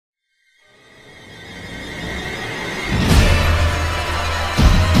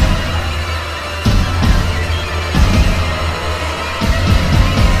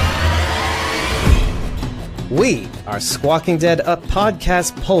our Squawking Dead Up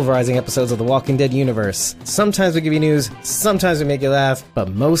podcast, pulverizing episodes of the Walking Dead universe. Sometimes we give you news, sometimes we make you laugh, but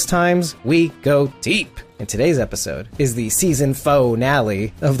most times we go deep. And today's episode is the season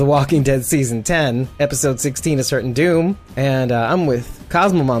finale of The Walking Dead Season 10, Episode 16, A Certain Doom. And I'm with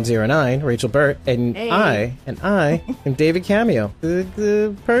CosmoMom09, Rachel Burt, and hey. I am David Cameo,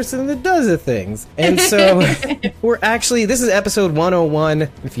 the person that does the things. And so this is episode 101.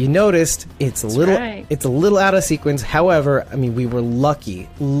 If you noticed, it's a little out of sequence. However, I mean, we were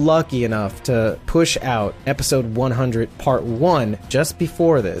lucky enough to push out episode 100 part 1 just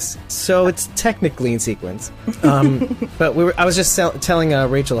before this. So it's technically in sequence. But I was just telling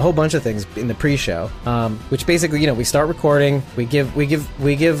Rachel a whole bunch of things in the pre-show, which basically, we start recording, we give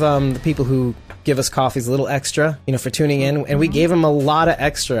the people who give us coffees a little extra, for tuning in, and we gave them a lot of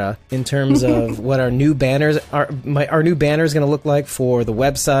extra in terms of what our new banners are. Our new banner is going to look like for the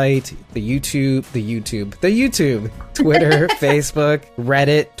website, the YouTube, Twitter, Facebook,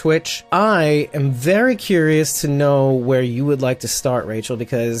 Reddit, Twitch. I am very curious to know where you would like to start, Rachel,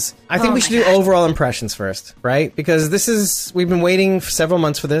 because I think we should do overall impressions first, right? Because we've been waiting for several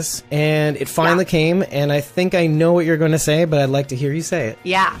months for this, and it finally came, and I think I know what you're going to say, but I'd like to hear you say it.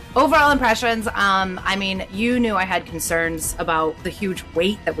 Yeah. Overall impressions, I mean, you knew I had concerns about the huge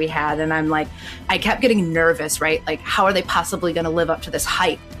weight that we had, and I kept getting nervous, right? Like, how are they possibly going to live up to this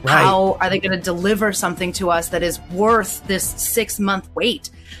hype? Right. How are they going to deliver something to us that is worth this 6-month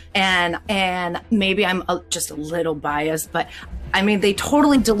wait? And maybe I'm just a little biased, but I mean, they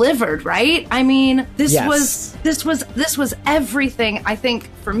totally delivered, right? I mean, this was everything. I think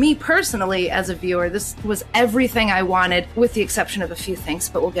for me personally, as a viewer, this was everything I wanted, with the exception of a few things,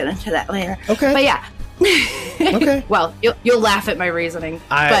 but we'll get into that later. Okay. But yeah. Okay. Well, you'll laugh at my reasoning.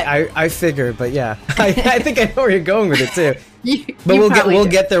 I figured, but yeah, I think I know where you're going with it too. But we'll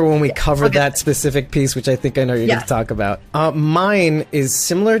get there when we cover that specific piece, which I think I know you're going to talk about. Mine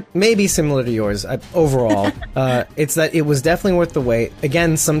is maybe similar to yours overall. It's that it was definitely worth the wait.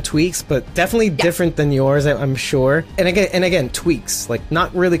 Again, some tweaks, but definitely different than yours, I'm sure. And again, tweaks, like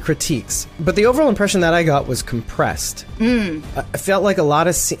not really critiques. But the overall impression that I got was compressed. I felt like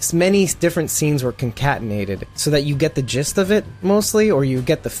many different scenes were concatenated so that you get the gist of it mostly, or you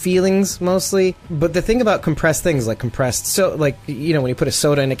get the feelings mostly. But the thing about compressed things, like when you put a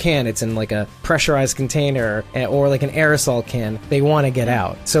soda in a can, it's in like a pressurized container or like an aerosol can. They want to get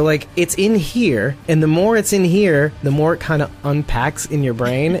out. So like it's in here, and the more it's in here, the more it kind of unpacks in your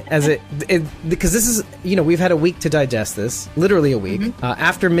brain because this is, we've had a week to digest this, literally a week.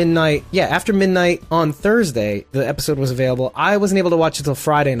 After midnight on Thursday, the episode was available. I wasn't able to watch it till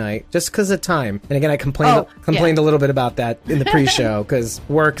Friday night just because of time. And again, I complained a little bit about that in the pre-show because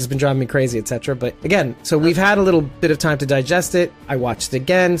work has been driving me crazy, etc. But again, so we've had a little bit of time to digest it. I watched it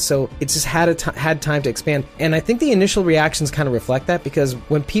again, so it just had time to expand. And I think the initial reactions kind of reflect that, because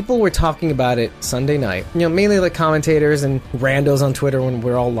when people were talking about it Sunday night, mainly like commentators and randos on Twitter when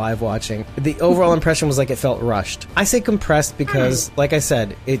we're all live watching, the overall impression was like it felt rushed. I say compressed because, like I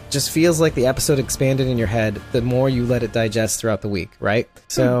said, it just feels like the episode expanded in your head the more you let it digest throughout the week, right?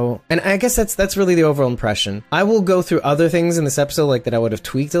 So, and I guess that's really the overall impression. I will go through other things in this episode like that I would have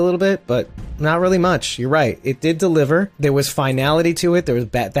tweaked a little bit, but not really much. You're right. It did deliver. There was finality to it. There was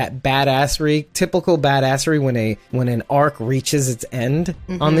that badassery, typical badassery when an arc reaches its end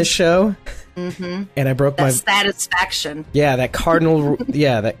on this show. And I broke my satisfaction. Yeah, that cardinal.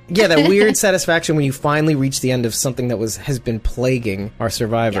 that weird satisfaction when you finally reach the end of something that has been plaguing our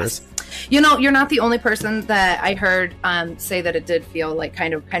survivors. Yes. You're not the only person that I heard say that it did feel like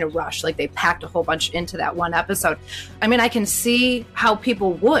kind of rushed, like they packed a whole bunch into that one episode. I mean, I can see how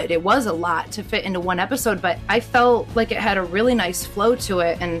people would. It was a lot to fit into one episode, but I felt like it had a really nice flow to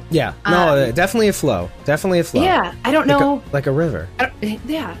it. And definitely a flow. Yeah, I don't know, like a river. I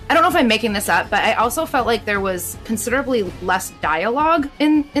don't know if I'm making this up, but I also felt like there was considerably less dialogue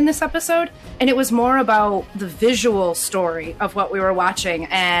in this episode, and it was more about the visual story of what we were watching.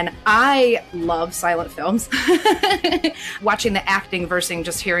 And I love silent films. Watching the acting versus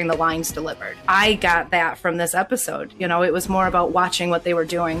just hearing the lines delivered. I got that from this episode. It was more about watching what they were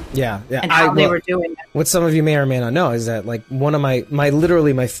doing. Yeah. And how they were doing it. What some of you may or may not know is that like one of my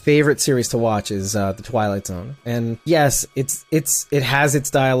favorite series to watch is The Twilight Zone. And yes, it has its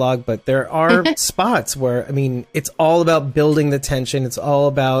dialogue, but there are spots where, I mean, it's all about building the tension. It's all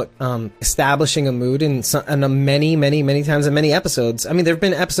about establishing a mood, and many, many, many times in many episodes. I mean, there have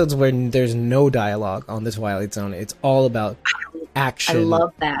been episodes where there's no dialogue on The Twilight Zone. It's all about action. I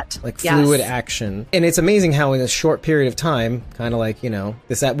love that. Like fluid action. And it's amazing how in a short period of time, kind of like,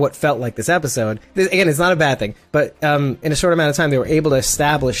 what felt like this episode, again, it's not a bad thing, but in a short amount of time, they were able to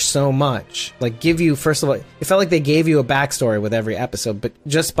establish so much. Like give you, first of all, it felt like they gave you a backstory with every episode, but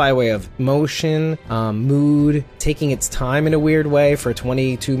just by way of motion, mood, taking its time in a weird way for a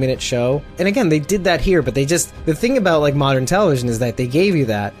 22-minute show. And again, they did that here, but the thing about like modern television is that they gave you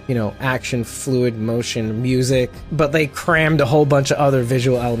that, action, fluid, motion, music, but they crammed a whole bunch of other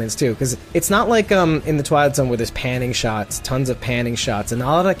visual elements too, because it's not like in the Twilight Zone where there's panning shots, tons of panning shots, and a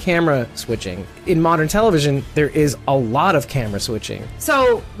lot of camera switching. In modern television, there is a lot of camera switching.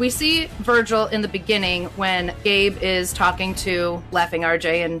 So we see Virgil in the beginning when Gabe is talking to Laughing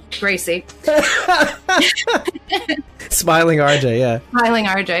RJ and Gracie. Smiling RJ, yeah. Smiling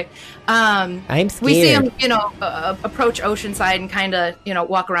RJ. I'm scared. We see him, approach Oceanside and kind of,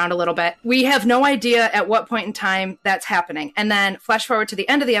 walk around a little bit. We have no idea at what point in time that's happening. And then flash forward to the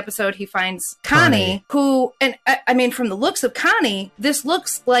end of the episode, he finds Connie, who, and I mean, from the looks of Connie, this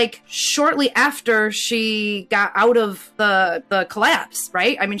looks like shortly after she got out of the collapse,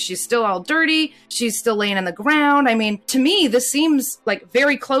 right? I mean, she's still all dirty. She's still laying on the ground. I mean, to me, this seems like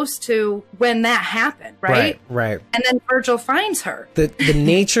very close to when that happened, right? Right. And then Virgil finds her. The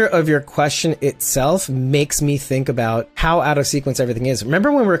nature of your question itself makes me think about how out of sequence everything is.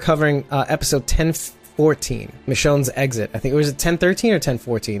 Remember when we were covering episode 1014, Michonne's exit? I think it was 1013 or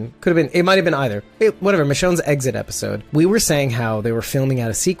 1014. Could have been, it might have been either. Whatever, Michonne's exit episode. We were saying how they were filming out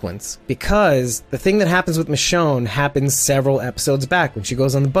of sequence because the thing that happens with Michonne happens several episodes back when she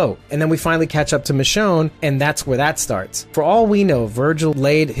goes on the boat. And then we finally catch up to Michonne, and that's where that starts. For all we know, Virgil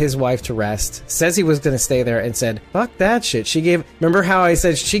laid his wife to rest, says he was going to stay there, and said, fuck that shit. Remember how I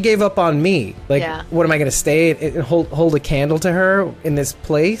said she gave up on me? Like, What am I going to stay and hold a candle to her in this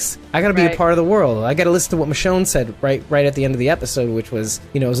place? I got to be a part of the world. I got to listen to what Michonne said right at the end of the episode, which was,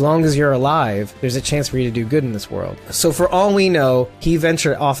 as long as you're alive, there's a chance for you to do good in this world. So for all we know, he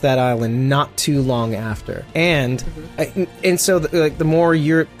ventured off that island not too long after. And so the more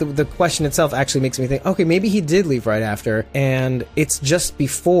the question itself actually makes me think, okay, maybe he did leave right after, and it's just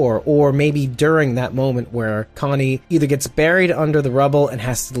before or maybe during that moment where Connie either gets buried under the rubble and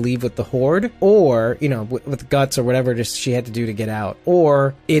has to leave with the Horde, or, with guts or whatever just she had to do to get out.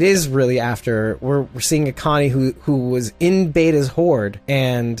 Or it is really after we're seeing a Connie who was in Beta's Horde,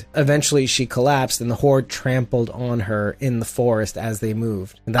 and eventually she collapsed and the Horde trampled on her in the forest as they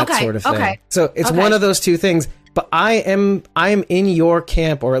moved. And that sort of thing. Okay. So it's one of those two things. But I am in your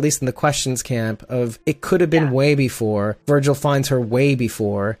camp, or at least in the questions camp, of it could have been way before. Virgil finds her way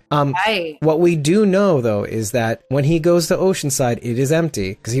before. What we do know, though, is that when he goes to Oceanside, it is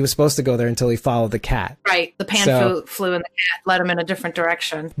empty, because he was supposed to go there until he followed the cat. Right. The pan flew and the cat led him in a different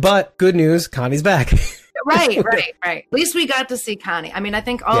direction. But good news, Connie's back. Right. At least we got to see Connie. I mean, I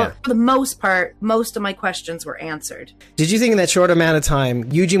think for the most part, most of my questions were answered. Did you think in that short amount of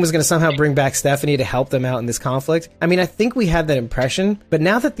time, Eugene was going to somehow bring back Stephanie to help them out in this conflict? I mean, I think we had that impression, but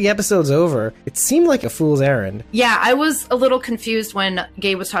now that the episode's over, it seemed like a fool's errand. Yeah, I was a little confused when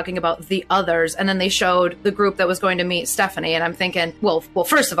Gabe was talking about the others, and then they showed the group that was going to meet Stephanie, and I'm thinking, well,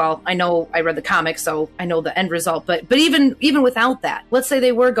 first of all, I know I read the comics, so I know the end result, but even without that, let's say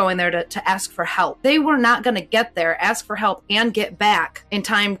they were going there to ask for help. They were not going to get there, ask for help, and get back in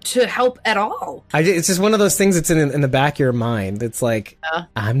time to help at all. It's just one of those things that's in the back of your mind. It's like,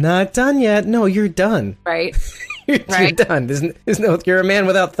 I'm not done yet. No, you're done. Right. You're done. There's no. You're a man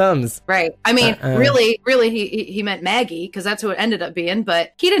without thumbs. Right. I mean, really, he meant Maggie, because that's who it ended up being.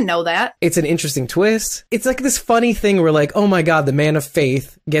 But he didn't know that. It's an interesting twist. It's like this funny thing where, like, oh my god, the man of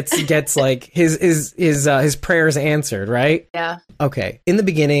faith gets like his prayers answered, right? Yeah. Okay. In the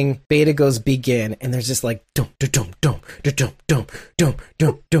beginning, Beta goes begin, and there's just like dum dum dum dum dum dum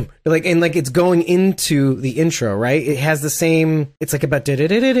dum dum, like, and like it's going into the intro, right? It has the same. It's like about and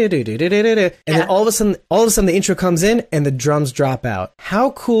then all of a sudden the intro comes in and the drums drop out. How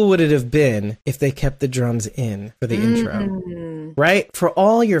cool would it have been if they kept the drums in for the intro? Right? For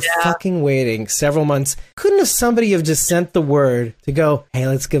all your fucking waiting several months, couldn't have somebody have just sent the word to go, hey,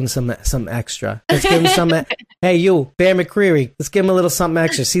 let's give him some extra. Let's give him some. Hey, you, Bear McCreary, let's give him a little something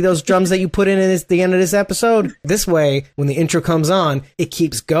extra. See those drums that you put in the end of this episode? This way, when the intro comes on, it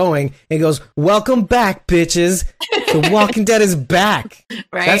keeps going and goes, welcome back, bitches. The Walking Dead is back.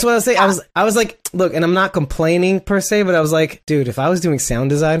 Right? That's what I was saying. I was like, look, and I'm not complaining per se, but I was like, dude, if I was doing sound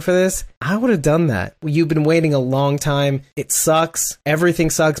design for this, I would have done that. You've been waiting a long time. It sucks. Everything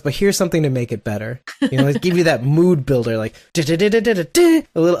sucks, but here's something to make it better. You know, give you that mood builder, like a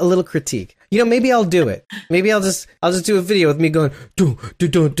little critique. You know, maybe I'll do it. Maybe I'll just do a video with me going do do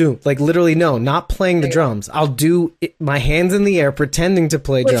do do, like literally not playing the drums. I'll do it, my hands in the air, pretending to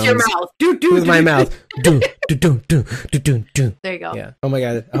play drums with your mouth. Do, do, with do, my do, mouth. Do do do do do do do. There you go. Yeah. Oh my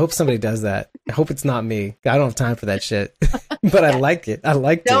god. I hope somebody does that. I hope it's not me. I don't have time for that shit. But I like it. I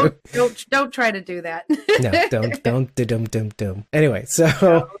like to. Don't try to do that. No, don't. Anyway,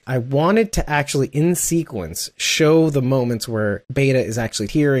 so I wanted to actually in sequence show the moments where Beta is actually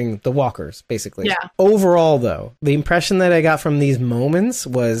hearing the walkers, basically. Yeah. Overall, though, the impression that I got from these moments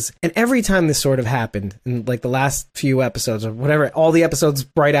was, and every time this sort of happened in like the last few episodes or whatever, all the episodes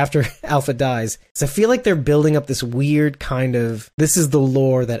right after Alpha dies, is I feel like they're building up this weird kind of, this is the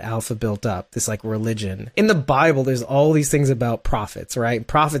lore that Alpha built up, this like religion. In the Bible, there's all these things about prophets, right?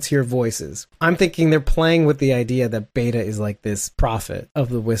 Prophets hear voices. I'm thinking they're playing with the idea that Beta is like this prophet of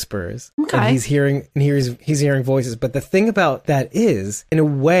the Whisperers. Okay. And he's hearing voices. But the thing about that is, in a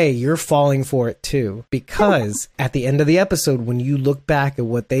way, you're falling for it too. Because at the end of the episode, when you look back at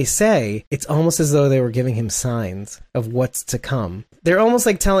what they say, it's almost as though they were giving him signs of what's to come. They're almost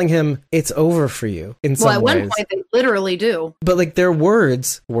like telling him it's over for you in some ways. Well, at one point they literally do. But like their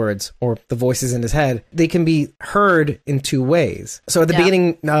words, or the voices in his head, they can be heard in two ways. So at the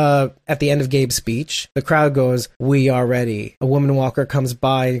beginning, at the end of Gabe's speech, the crowd goes, "We are ready." A woman walker comes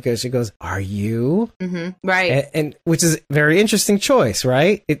by and she goes, "Are you?" Mm-hmm. Right. And which is a very interesting choice,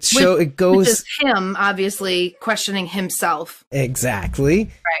 right? It goes, which is him obviously questioning himself.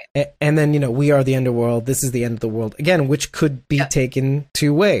 Exactly. Right. And then, we are the underworld. This is the end of the world. Again, which could be taken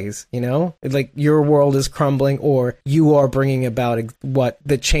two ways, like your world is crumbling or you are bringing about what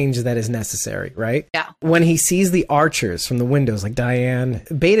the change that is necessary, right? Yeah. When he sees the archers from the windows, like Diane,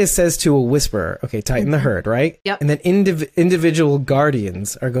 Beta says to a whisperer, okay, tighten the herd, right? Yep. And then individual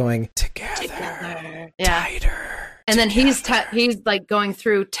guardians are going together. Tighter. And then he's like going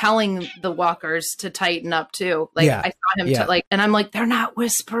through telling the walkers to tighten up too. Like I saw him and I'm like, they're not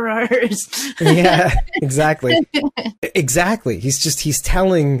whisperers. Yeah, exactly. Exactly. He's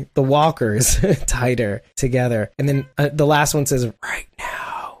telling the walkers tighter together. And then the last one says right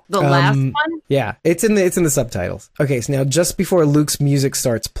now. The last one? Yeah, it's in the subtitles. Okay, so now just before Luke's music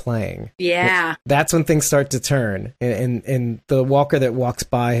starts playing, that's when things start to turn, and the walker that walks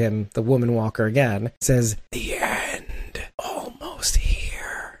by him, the woman walker again, says, "The end, almost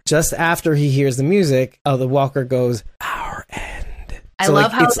here." Just after he hears the music, the walker goes, "Our end." I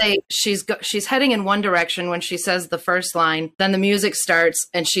love how she's heading in one direction when she says the first line, then the music starts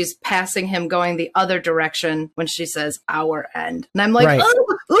and she's passing him going the other direction when she says our end. And I'm like,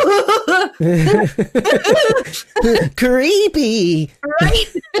 oh! Creepy.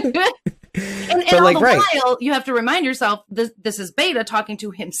 Right? And all the while, you have to remind yourself, this is Beta talking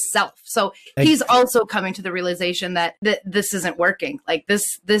to himself. So he's also coming to the realization that this isn't working. Like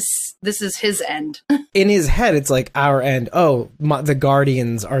this is his end. In his head, it's like our end. Oh, the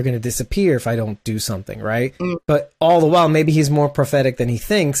Guardians are going to disappear if I don't do something, right? Mm. But all the while, maybe he's more prophetic than he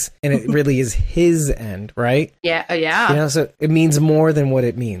thinks, and it really is his end, right? Yeah, yeah. So it means more than what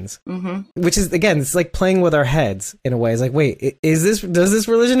it means. Mm-hmm. Which is, again, it's like playing with our heads in a way. It's like, wait, does this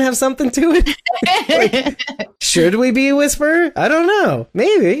religion have something to it? Like, should we be a whisperer? I don't know.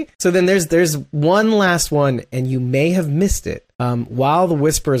 Maybe. So then there's one last one, and you may have missed it. While the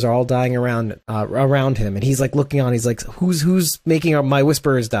whispers are all dying around him, and he's like looking on, he's like, who's making my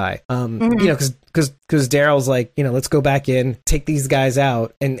whisperers die? Because Daryl's like, let's go back in, take these guys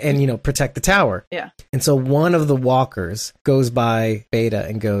out, and protect the tower. Yeah. And so one of the walkers goes by Beta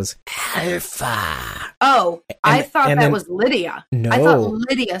and goes, Alpha. Oh, I thought that was Lydia. No, I thought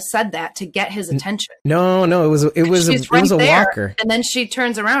Lydia said that to get his attention. No, it was a walker. And then she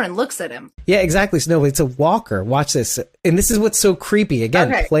turns around and looks at him. Yeah, exactly. So no, it's a walker. Watch this. And this is what's so creepy.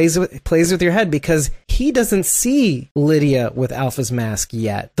 Again, plays with your head, because he doesn't see Lydia with Alpha's mask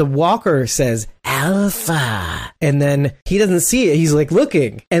yet. The walker says, Alpha. And then he doesn't see it. He's like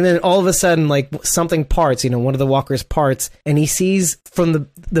looking. And then all of a sudden, like something parts, one of the walkers parts, and he sees from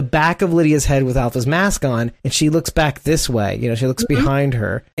the back of Lydia's head with Alpha's mask on, and she looks back this way. She looks behind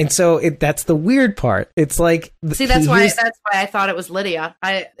her. And so that's the weird part. It's like, see, that's why I thought it was Lydia.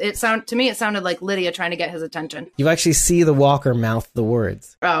 To me it sounded like Lydia trying to get his attention. You actually see the walker mouth the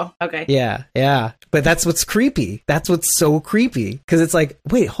words. Oh, okay. Yeah. But that's what's creepy. That's what's so creepy. Because it's like,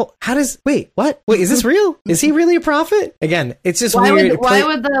 wait, what? what? Wait, is this real? Is he really a prophet? Again, it's just weird.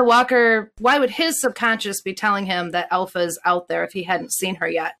 Why would his subconscious be telling him that Alpha's out there if he hadn't seen her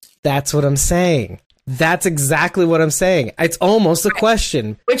yet? That's what I'm saying. That's exactly what I'm saying. It's almost a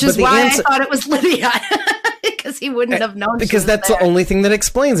question. Which is why I thought it was Lydia. Because he wouldn't have known. Because that's the only thing that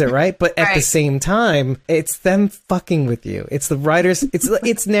explains it, right? But at the same time, it's them fucking with you. It's the writers.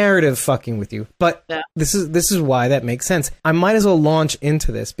 It's narrative fucking with you. But this is why that makes sense. I might as well launch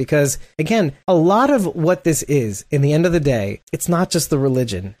into this because again, a lot of what this is, in the end of the day, it's not just the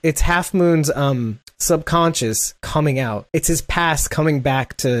religion. It's Half Moon's subconscious coming out. It's his past coming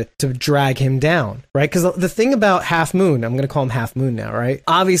back to drag him down, right? Because the thing about Half Moon, I'm going to call him Half Moon now, right?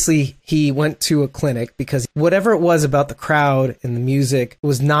 Obviously, he went to a clinic because whatever it was about the crowd and the music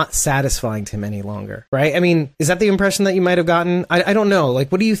was not satisfying to him any longer, right? I mean, is that the impression that you might have gotten? I don't know.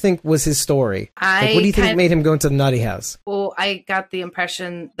 Like, what do you think was his story? What do you think made him go into the nutty house? Well, I got the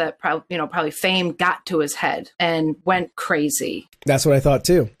impression that probably fame got to his head and went crazy. That's what I thought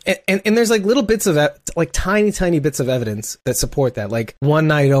too. And there's like little bits of like tiny bits of evidence that support that, like One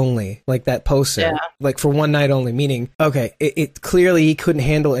Night Only, like that poster, like for One Night Only, meaning, okay, it clearly he couldn't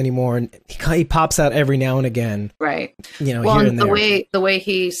handle anymore, and he pops out every now and again, right? You know, well, here and the way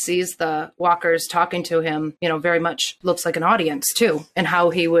he sees the walkers talking to him, very much looks like an audience too, and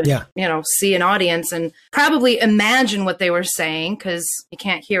how he would, see an audience and probably imagine what they were saying because you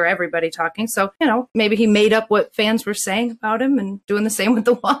can't hear everybody talking. So maybe he made up what fans were saying about him and doing the same with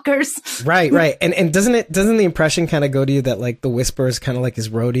the walkers. Right. And doesn't the impression kind of go to you that like the Whisperers kind of like his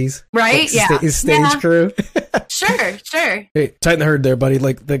roadies, right? Like his stage crew. Sure. Hey, tighten the herd there, buddy.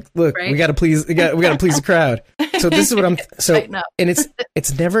 Like look, right? we got to please the crowd. So this is what and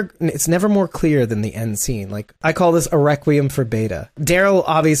it's never more clear than the end scene. Like I call this a requiem for Beta. Daryl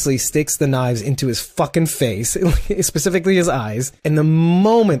obviously sticks the knives into his fucking face, specifically his eyes, and the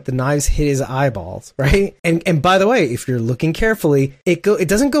moment the knives hit his eyeballs, right? And by the way, if you're looking carefully, it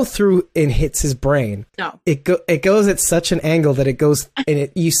doesn't go through and hits his brain. No. It goes at such an angle that it goes and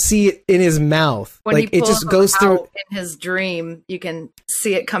you see it in his mouth. When like it just goes through in his dream, you can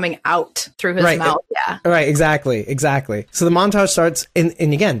see it coming out through his mouth. Yeah. Right, exactly. So the montage starts and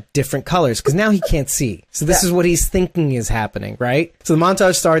again, different colors because now he can't see. So this is what he's thinking is happening, right? So the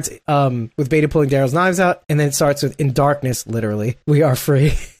montage starts with Beta pulling Daryl's knives out, and then it starts with in darkness, literally, we are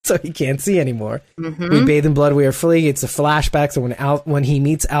free. So he can't see anymore. Mm-hmm. We bathe in blood, we are free. It's a flashback. So when he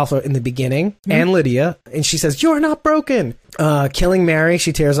meets Alpha in the beginning and Lydia, and she says, "You're not broken." Killing Mary,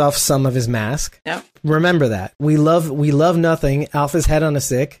 she tears off some of his mask. Yep. Remember that. We love nothing. Alpha's head on a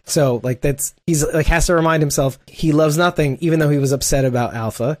stick. So like he's like has to remind himself he loves nothing, even though he was upset about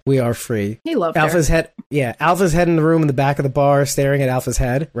Alpha. We are free. He loved Alpha's her. head. Yeah, Alpha's head in the room in the back of the bar, staring at Alpha's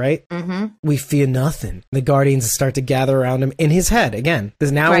head. Right. Mm-hmm. We fear nothing. The Guardians start to gather around him in his head again.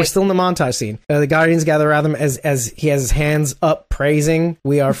 Because now we're still in the montage scene. The Guardians gather around him as he has his hands up, praising,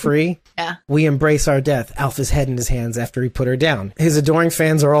 "We are free." Yeah. We embrace our death. Alpha's head in his hands after he put her down. His adoring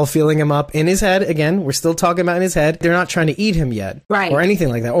fans are all feeling him up in his head. Again, we're still talking about in his head. They're not trying to eat him yet. Right. Or anything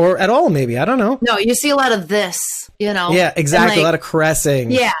like that. Or at all, maybe. I don't know. No, you see a lot of this, Yeah, exactly. Like, a lot of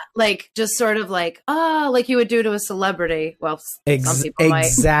caressing. Yeah, like just sort of like, like you would do to a celebrity. Well, some people might.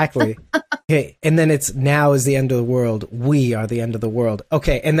 Exactly. Okay, and then it's now is the end of the world. We are the end of the world.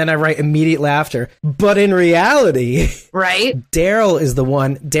 Okay, and then I write immediate laughter. But in reality, right? Daryl's the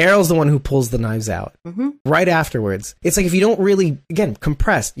one who pulls the knives out. Mm-hmm. Right afterwards. It's like if you don't really, again,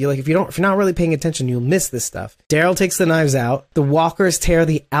 compressed, you're like, if you're not really paying attention, you'll miss this stuff. Daryl takes the knives out. The walkers tear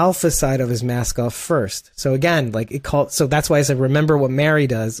the Alpha side of his mask off first. So again, like so that's why I said, remember what Mary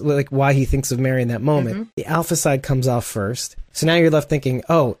does, like why he thinks of Mary in that moment. Mm-hmm. The Alpha side comes off first. So now you're left thinking,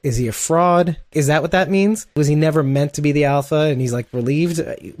 oh, is he a fraud? Is that what that means? Was he never meant to be the Alpha and he's like relieved?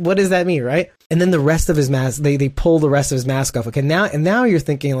 What does that mean, right? And then the rest of his mask, they pull the rest of his mask off. Okay, now you're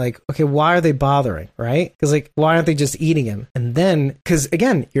thinking like, okay, why are they bothering, right? Because like, why aren't they just eating him? And then, because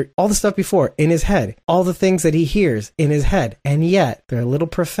again, all the stuff before in his head, all the things that he hears in his head, and yet they're a little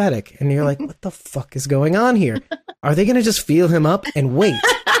prophetic. And you're like, what the fuck is going on here? Are they going to just feel him up and wait?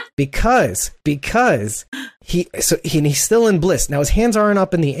 Because he's still in bliss. Now his hands aren't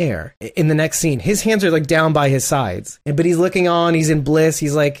up in the air in the next scene. His hands are like down by his sides, but he's looking on. He's in bliss.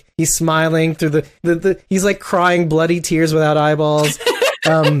 He's smiling through the he's like crying bloody tears without eyeballs.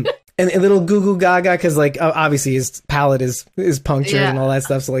 And a little goo goo gaga because like obviously his palate is punctured and all that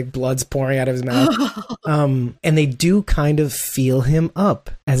stuff, so like blood's pouring out of his mouth. And they do kind of feel him up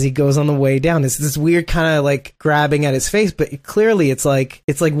as he goes on the way down. It's this weird kind of like grabbing at his face, but clearly it's like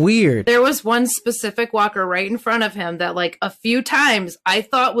weird. There was one specific walker right in front of him that like a few times I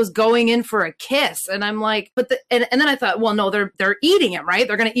thought was going in for a kiss. And I'm like, and then I thought, well, no, they're eating him, right?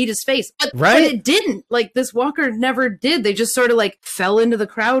 They're going to eat his face. But it didn't. Like this walker never did. They just sort of like fell into the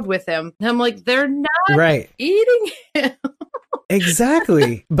crowd with him. And I'm like, they're not eating him.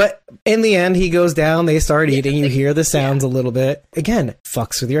 Exactly. But in the end, he goes down, they start eating, you hear the sounds a little bit. Again,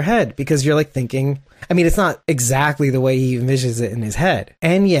 fucks with your head because you're like thinking, I mean, it's not exactly the way he envisions it in his head.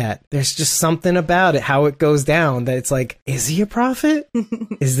 And yet, there's just something about it, how it goes down, that it's like, is he a prophet?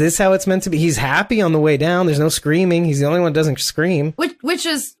 Is this how it's meant to be? He's happy on the way down. There's no screaming. He's the only one that doesn't scream. Which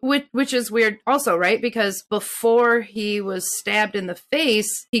is weird also, right? Because before he was stabbed in the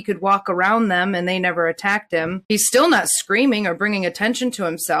face, he could walk around them and they never attacked him. He's still not screaming or bringing attention to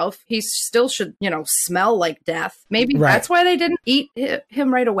himself. He still should, smell like death. Maybe that's why they didn't eat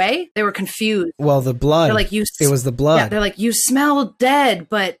him right away. They were confused. Well, the blood. They're like, it was the blood. Yeah, they're like, you smell dead,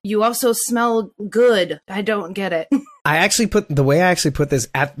 but you also smell good. I don't get it. I actually put this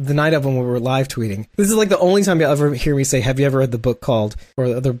at the night of when we were live tweeting. This is like the only time you'll ever hear me say, have you ever read the book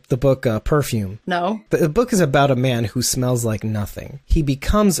the book Perfume? No. The book is about a man who smells like nothing. He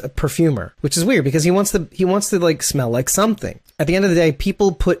becomes a perfumer, which is weird because he wants to like smell like something. At the end of the day,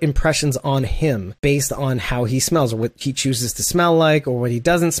 people put impressions on him based on how he smells or what he chooses to smell like or what he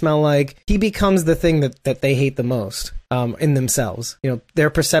doesn't smell like. He becomes the thing that they hate the most. In themselves, their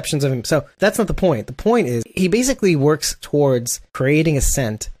perceptions of him. So that's not the point. The point is he basically works towards creating a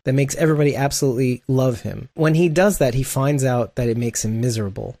scent that makes everybody absolutely love him. When he does that, he finds out that it makes him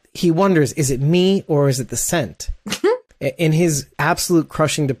miserable. He wonders, is it me or is it the scent? In his absolute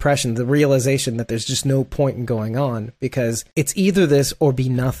crushing depression, the realization that there's just no point in going on because it's either this or be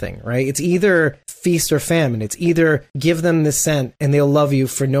nothing, right? It's either feast or famine. It's either give them the scent and they'll love you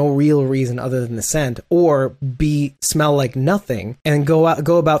for no real reason other than the scent, or smell like nothing and go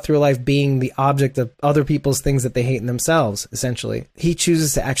about through life being the object of other people's things that they hate in themselves, essentially. He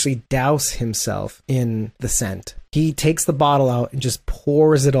chooses to actually douse himself in the scent. He takes the bottle out and just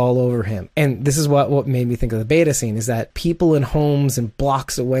pours it all over him. And this is what made me think of the beta scene, is that people in homes and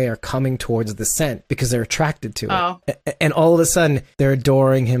blocks away are coming towards the scent because they're attracted to it. And all of a sudden, they're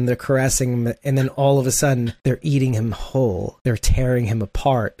adoring him, they're caressing him, and then all of a sudden, they're eating him whole. They're tearing him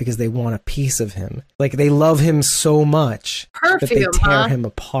apart because they want a piece of him. Like, they love him so much that they tear him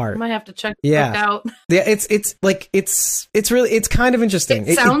apart. I might have to check the book out. Yeah, it's kind of interesting.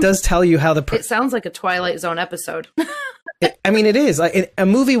 It does tell you how it sounds like a Twilight Zone episode. It is. A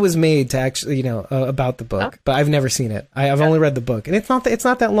movie was made to actually, about the book, but I've never seen it. I've only read the book, and it's not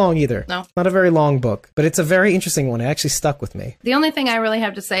that long either. No, not a very long book, but it's a very interesting one. It actually stuck with me. The only thing I really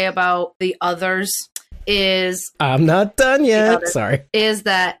have to say about the others is I'm not done yet. Sorry. Is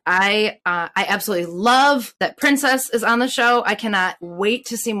that I absolutely love that Princess is on the show. I cannot wait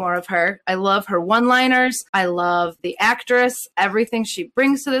to see more of her. I love her one-liners. I love the actress, everything she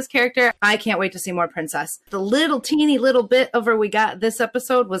brings to this character. I can't wait to see more Princess. The little teeny little bit of her we got this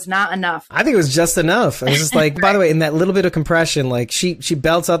episode was not enough. I think it was just enough. I was just like, by the way, in that little bit of compression, like she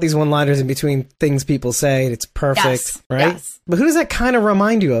belts out these one-liners in between things people say, and it's perfect, right? Yes. But who does that kind of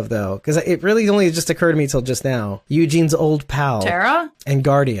remind you of, though? Because it really only just occurred to me till just now. Eugene's old pal. Tara? And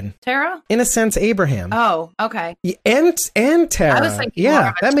guardian. Tara? In a sense, Abraham. Oh, okay. And Tara. I was thinking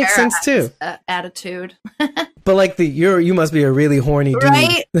that makes sense too. Attitude. But like you must be a really horny dude.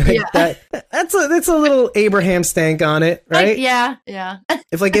 Right? Yeah. That's a little Abraham stank on it, right? Yeah.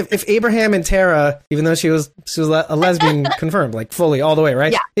 If Abraham and Tara, even though she was a lesbian confirmed, like fully all the way,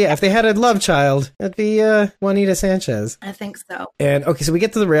 right? Yeah. If they had a love child, that'd be Juanita Sanchez. I think so. And okay, so we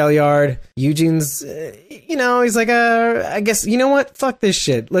get to the rail yard. Eugene's, he's like, I guess, you know what? Fuck this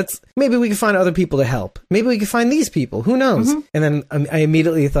shit. Maybe we can find other people to help. Maybe we can find these people. Who knows? Mm-hmm. And then I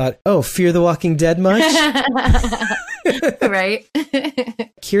immediately thought, oh, Fear the Walking Dead much? Right.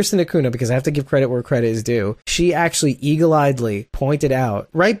 Kirsten Acuna, because I have to give credit where credit is due, she actually eagle-eyedly pointed out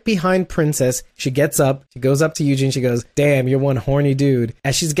right behind Princess. She gets up, she goes up to Eugene, she goes, damn, you're one horny dude.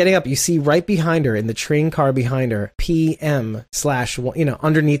 As she's getting up, you see right behind her in the train car behind her, PM/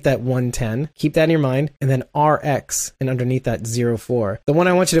 underneath that 110. Keep that in your mind. And then RX and underneath that 04. The one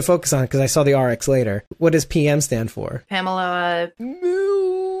I want you to focus on, because I saw the RX later. What does PM stand for? Pamela.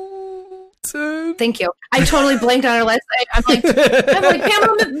 Milton. Thank you. I totally blanked on her last name. I'm like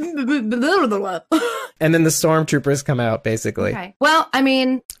Pamela. And then the stormtroopers come out, basically. Okay. Well, I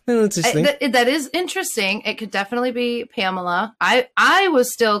mean, that is interesting. It could definitely be Pamela. I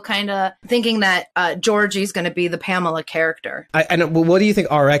was still kind of thinking that Georgie's going to be the Pamela character. I know. Well, what do you think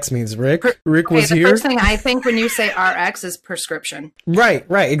RX means, Rick? Rick was here? The first thing I think when you say RX is prescription. Right,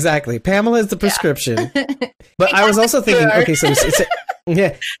 exactly. Pamela is the prescription. But I was also thinking, okay, so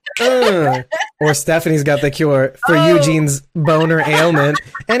yeah. Or Stephanie's got the cure for Eugene's boner ailment.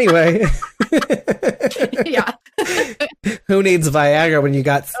 Anyway. Yeah. Who needs Viagra when you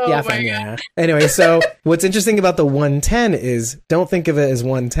got Stephanie? Anyway, so what's interesting about the 110 is don't think of it as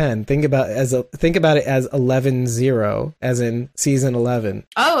 110. Think about it as 11-0, as in season 11.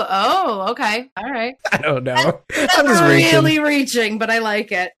 Oh, okay. All right. I don't know. I'm just really reaching, but I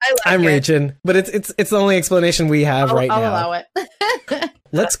like it. I'm reaching, but it's the only explanation we have right now. I'll allow it.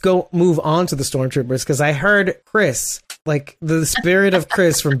 Let's move on to the stormtroopers, because I heard Chris, like the spirit of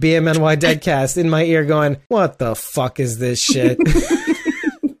Chris from BMNY Deadcast, in my ear going, "What the fuck is this shit?"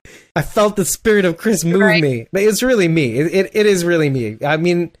 I felt the spirit of Chris move me. It's really me. It is really me. I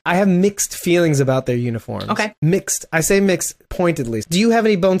mean, I have mixed feelings about their uniforms. Okay. Mixed. I say mixed pointedly. Do you have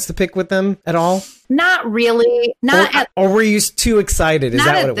any bones to pick with them at all? Not really. Or were you too excited? Is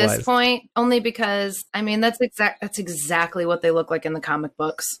that what it was? Not at this point, only because, I mean, that's exactly what they look like in the comic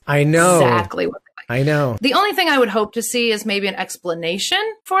books. I know. Exactly what they look like. I know. The only thing I would hope to see is maybe an explanation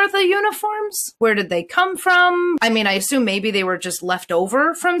for the uniforms. Where did they come from? I mean, I assume maybe they were just left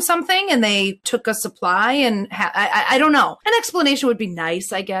over from something and they took a supply and I don't know. An explanation would be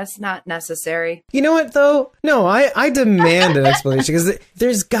nice, I guess. Not necessary. You know what, though? No, I demand an explanation, because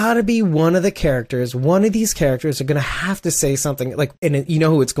there's got to be one of the characters. One of these characters are going to have to say something, like, and you know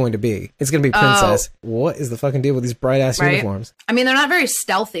who it's going to be. It's going to be Princess. What is the fucking deal with these bright-ass uniforms? I mean, they're not very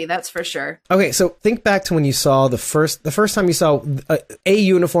stealthy, that's for sure. Okay, so think back to when you saw the first time you saw a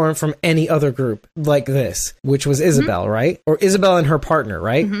uniform from any other group like this, which was Isabel, right? Or Isabel and her partner,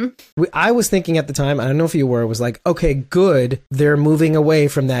 right? I was thinking at the time, I don't know if you were, it was like, okay, good, they're moving away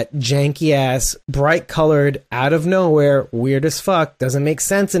from that janky-ass, bright-colored, out of nowhere, weird as fuck, doesn't make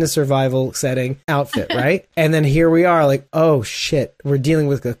sense in a survival setting outfit, right? And then here we are, like, oh shit, we're dealing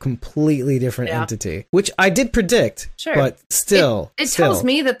with a completely different entity, which I did predict, but still. It tells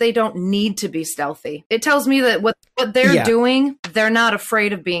me that they don't need to be stealthy. It tells me that what they're doing, they're not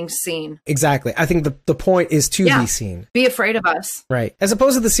afraid of being seen. Exactly. I think the point is to be seen. Be afraid of us. Right. As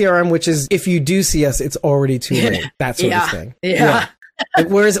opposed to the CRM, which is, if you do see us, it's already too late. That sort of thing. Yeah.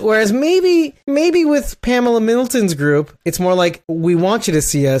 Whereas maybe with Pamela Middleton's group, it's more like, we want you to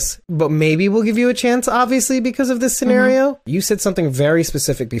see us, but maybe we'll give you a chance, obviously, because of this scenario. You said something very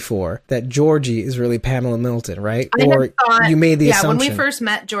specific before, that Georgie is really Pamela Middleton, right? You made the assumption. When we first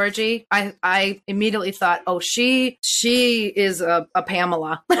met Georgie, I immediately thought, oh, she is a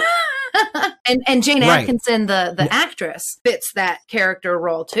Pamela. And Jane Atkinson, the actress, fits that character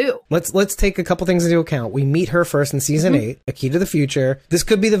role too. Let's take a couple things into account. We meet her first in season 8, A Key to the Future. This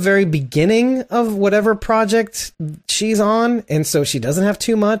could be the very beginning of whatever project she's on, and so she doesn't have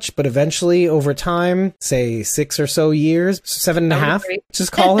too much, but eventually over time, say 6 or so years, 7.5,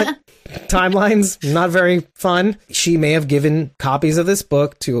 just call it. Timelines, not very fun. She may have given copies of this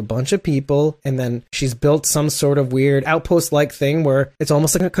book to a bunch of people, and then she's built some sort of weird outpost-like thing where it's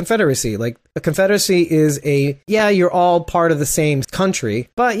almost like a confederacy. Like, a confederacy is you're all part of the same country,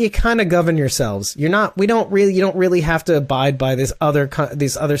 but you kind of govern yourselves. You don't really have to abide by these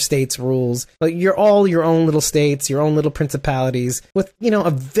other states' rules. But you're all your own little states, your own little principalities with, a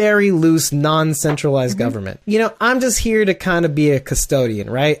very loose, non-centralized government. I'm just here to kind of be a custodian,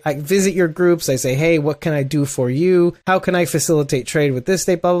 right? I visit your groups. I say, hey, what can I do for you? How can I facilitate trade with this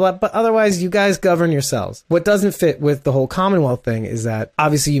state? Blah, blah, blah. But otherwise, you guys govern yourselves. What doesn't fit with the whole Commonwealth thing is that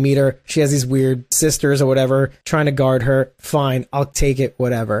obviously you meet her. She has these weird sisters or whatever trying to guard her. Fine. I'll take it.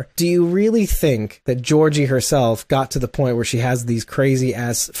 Whatever. Do you really think that Georgie herself got to the point where she has these crazy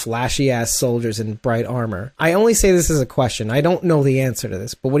ass, flashy ass soldiers in bright armor? I only say this as a question. I don't know the answer to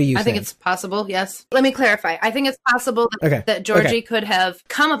this, but what do you think? I think it's possible. Yes. Let me clarify. I think it's possible that Georgie could have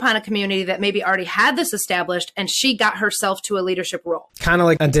come upon a community that maybe already had this established, and she got herself to a leadership role. Kind of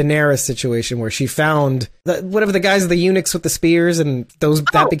like a Daenerys situation where she found the guys, the eunuchs with the spears, and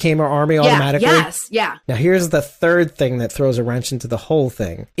that became her army automatically. Yes, yeah. Now here's the third thing that throws a wrench into the whole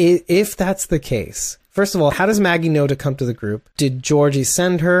thing. If that's the case, First of all, how does Maggie know to come to the group? Did Georgie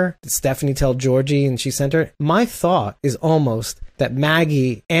send her? Did Stephanie tell Georgie and she sent her? My thought is almost that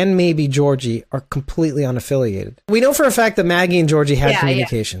Maggie and maybe Georgie are completely unaffiliated. We know for a fact that Maggie and Georgie had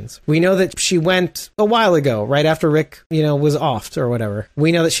communications. Yeah. We know that she went a while ago, right after Rick, was offed or whatever.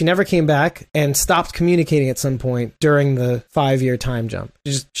 We know that she never came back and stopped communicating at some point during the 5-year time jump.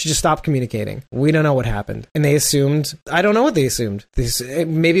 She just stopped communicating. We don't know what happened. And they assumed, I don't know what they assumed.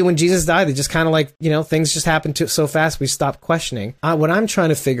 Maybe when Jesus died, they just kind of like, things just happened so fast we stopped questioning. What I'm trying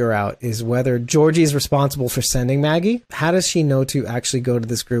to figure out is whether Georgie is responsible for sending Maggie. How does she know to actually go to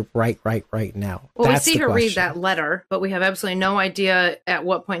this group right now? Well, we see her read that letter, but we have absolutely no idea at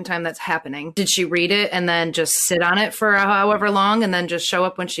what point in time that's happening. Did she read it and then just sit on it for however long and then just show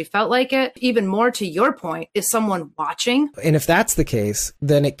up when she felt like it? Even more to your point, is someone watching? And if that's the case,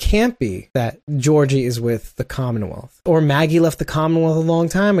 then it can't be that Georgie is with the Commonwealth or Maggie left the Commonwealth a long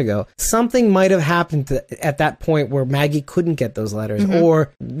time ago. Something might have happened at that point where Maggie couldn't get those letters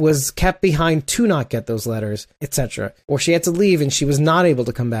or was kept behind to not get those letters, etc. Or she had to leave and she was not able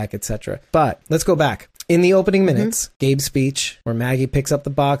to come back, etc. But let's go back. In the opening minutes, Gabe's speech, where Maggie picks up the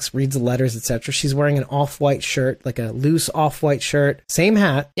box, reads the letters, etc. She's wearing an off-white shirt, like a loose off-white shirt. Same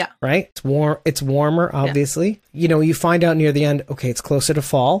hat, right? It's warmer, obviously. Yeah. You find out near the end, okay, it's closer to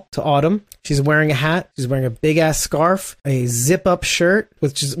fall, to autumn. She's wearing a hat. She's wearing a big-ass scarf, a zip-up shirt,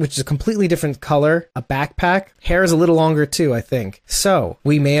 which is a completely different color, a backpack. Hair is a little longer, too, I think. So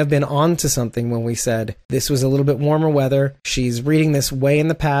we may have been on to something when we said this was a little bit warmer weather. She's reading this way in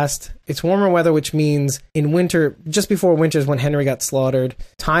the past. It's warmer weather, which means in winter, just before winter is when Henry got slaughtered.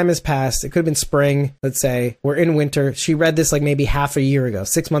 Time has passed. It could have been spring, let's say. We're in winter. She read this like maybe half a year ago.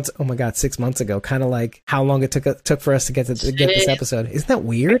 6 months. Oh my God, 6 months ago. Kind of like how long it took for us to get this episode. Isn't that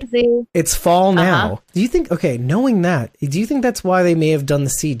weird? It's fall now. Do you think, okay, knowing that, do you think that's why they may have done the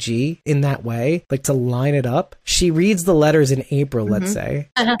CG in that way? Like to line it up? She reads the letters in April, let's say,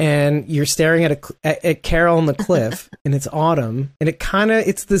 and you're staring at Carol on the cliff and it's autumn and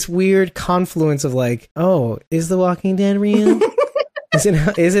it's this weird confluence of like, oh, is The Walking Dead real? Is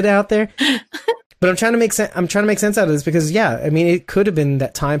it out there? But I'm trying to make sense. I'm trying to make sense out of this because, it could have been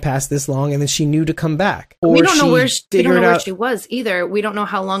that time passed this long, and then she knew to come back. Or we don't know where she was either. We don't know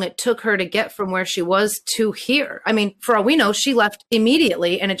how long it took her to get from where she was to here. I mean, for all we know, she left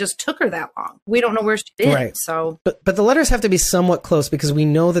immediately, and it just took her that long. We don't know where she did. Right. So, but the letters have to be somewhat close because we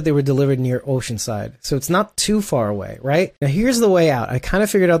know that they were delivered near Oceanside, so it's not too far away, right? Now, here's the way out. I kind of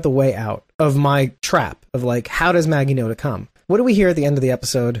figured out the way out of my trap of like, how does Maggie know to come? What do we hear at the end of that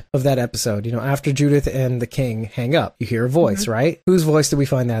episode? After Judith and the king hang up, you hear a voice, right? Whose voice do we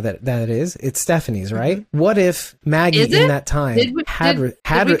find that it is? It's Stephanie's, right? What if Maggie in that time did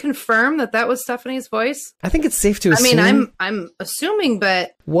we confirm that was Stephanie's voice? I think it's safe to assume. I mean, I'm assuming,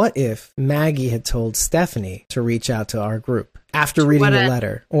 but what if Maggie had told Stephanie to reach out to our group after reading the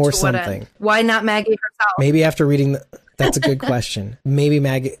letter or something? Why not Maggie herself? Maybe after reading that's a good question. Maybe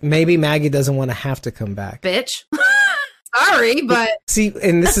Maggie doesn't want to have to come back. Bitch. Sorry, but see,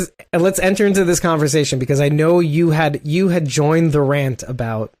 and let's enter into this conversation because I know you had joined the rant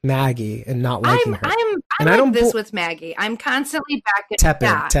about Maggie and not liking her. I like this with Maggie. I'm constantly back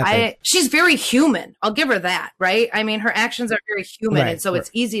at tepid. She's very human. I'll give her that, right? I mean, her actions are very human, and so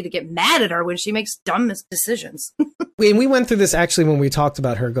it's easy to get mad at her when she makes dumb decisions. And we went through this actually when we talked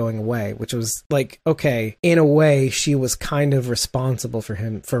about her going away, which was like, okay, in a way, she was kind of responsible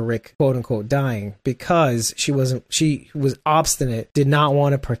for Rick, quote unquote, dying because she was obstinate, did not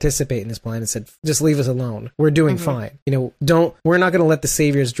want to participate in this plan and said, just leave us alone. We're doing fine. We're not going to let the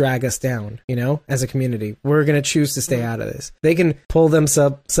saviors drag us down, as a community. We're going to choose to stay out of this. They can pull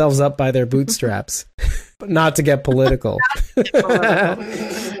themselves up by their bootstraps. But not to get political.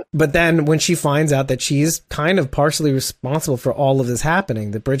 But then when she finds out that she's kind of partially responsible for all of this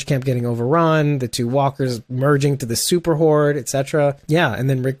happening, the bridge camp getting overrun, the two walkers merging to the super horde, etc. Yeah, and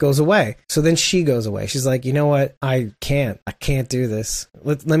then Rick goes away. So then she goes away. She's like, you know what? I can't do this.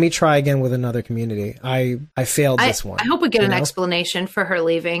 Let me try again with another community. I failed this one. I hope we get an explanation for her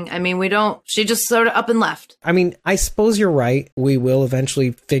leaving. I mean, we don't. She just sort of up and left. I mean, I suppose you're right. We will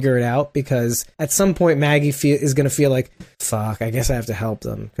eventually figure it out because at some point Maggie is going to feel like, fuck, I guess I have to help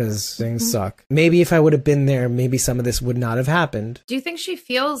them because things suck. Maybe if I would have been there, maybe some of this would not have happened. Do you think she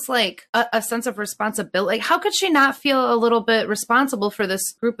feels like a sense of responsibility? Like, how could she not feel a little bit responsible for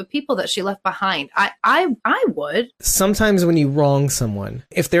this group of people that she left behind? I would. Sometimes when you wrong someone,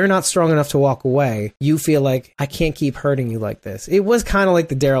 if they're not strong enough to walk away, you feel like, I can't keep hurting you like this. It was kind of like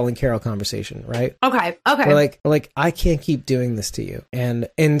the Daryl and Carol conversation, right? Okay. We're like, I can't keep doing this to you.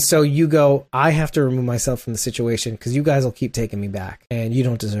 And so you go, I have to remove myself from the situation because you guys will keep taking me back and you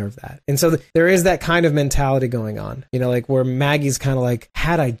don't deserve that. And so there is that kind of mentality going on, you know, like where Maggie's kind of like,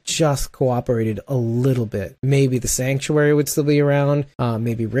 had I just cooperated a little bit, maybe the sanctuary would still be around.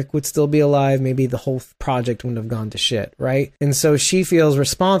 Maybe Rick would still be alive. Maybe the whole project wouldn't have gone to shit. Right. And so she feels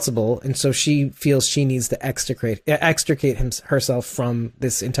responsible. And so she feels she needs to extricate herself from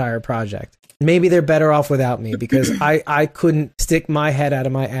this entire project. Maybe they're better off without me because I couldn't stick my head out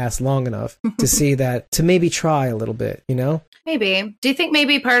of my ass long enough to see that, to maybe try a little bit, you know? Maybe. Do you think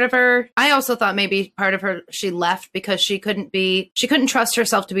maybe part of her, I also thought maybe part of her, she left because she couldn't trust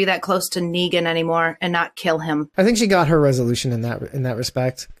herself to be that close to Negan anymore and not kill him. I think she got her resolution in that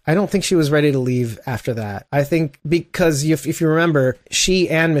respect. I don't think she was ready to leave after that. I think because if you remember, she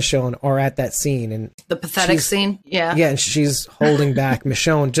and Michonne are at that scene, and the pathetic scene. Yeah. Yeah. And she's holding back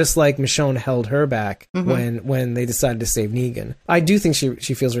Michonne, just like Michonne held her back when they decided to save Negan. I do think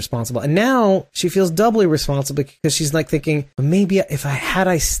she feels responsible. And now she feels doubly responsible because she's like thinking, maybe if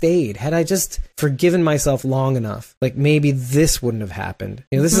I stayed, had I just forgiven myself long enough, like maybe this wouldn't have happened.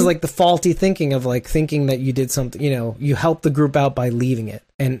 You know, this is like the faulty thinking of like thinking that you did something, you know, you helped the group out by leaving it.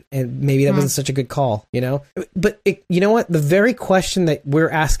 And maybe that wasn't such a good call, you know? But you know what? The very question that we're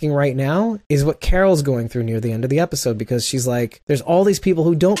asking right now is what Carol's going through near the end of the episode, because she's like, there's all these people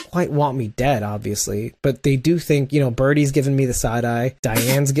who don't quite want me dead, obviously, but they do think, you know, Birdie's giving me the side eye.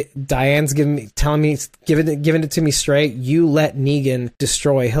 Diane's giving me, giving it to me straight. You let Negan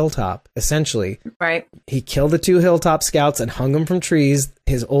destroy Hilltop, essentially. Right. He killed the 2 Hilltop scouts and hung them from trees.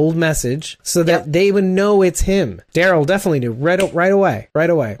 His old message, so that they would know it's him. Daryl definitely knew right away.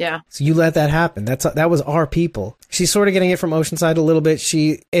 Yeah. So you let that happen. That was our people. She's sort of getting it from Oceanside a little bit.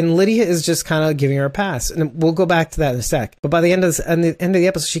 And Lydia is just kind of giving her a pass, and we'll go back to that in a sec. But by the end of the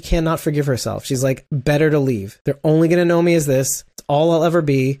episode, she cannot forgive herself. She's like, better to leave. They're only going to know me as this. It's all I'll ever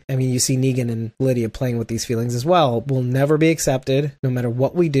be. I mean, you see Negan and Lydia playing with these feelings as well. We'll never be accepted, no matter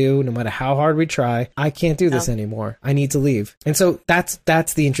what we do, no matter how hard we try. I can't do this anymore. I need to leave. And so that's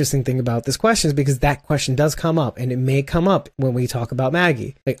the interesting thing about this question, is because that question does come up, and it may come up when we talk about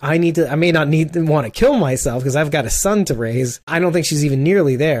Maggie. Like, I may not want to kill myself because I've got a son to raise. I don't think she's even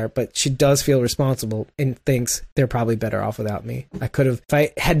nearly there, but she does feel responsible and thinks they're probably better off without me. I could have, if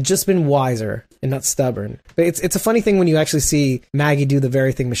I had just been wiser and not stubborn. But it's a funny thing when you actually see Maggie do the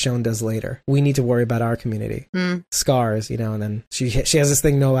very thing Michonne does later. We need to worry about our community. Scars, you know, and then she has this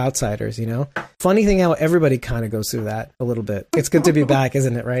thing, no outsiders, you know? Funny thing how everybody kind of goes through that a little bit. It's good to be back,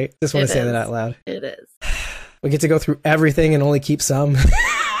 isn't it, right? Just want to say that out loud. It is. We get to go through everything and only keep some.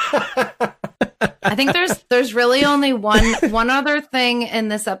 I think there's really only one other thing in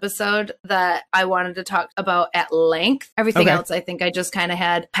this episode that I wanted to talk about at length. Everything else, I think I just kind of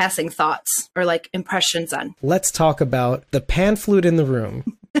had passing thoughts or like impressions on. Let's talk about the pan flute in the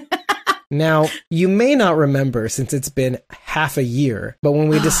room. Now, you may not remember since it's been half a year, but when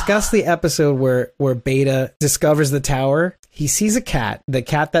we discussed the episode where Beta discovers the tower, he sees a cat. The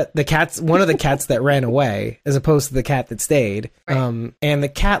cat's one of the cats that ran away, as opposed to the cat that stayed. Right. And the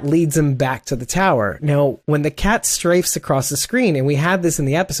cat leads him back to the tower. Now, when the cat strafes across the screen, and we had this in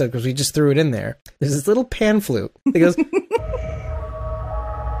the episode because we just threw it in there, there's this little pan flute. It goes.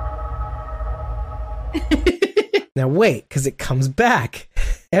 Now wait, because it comes back.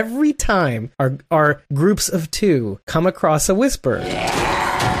 Every time our groups of 2 come across a whisper.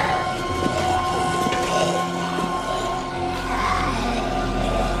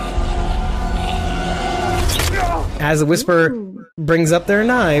 As the whisper brings up their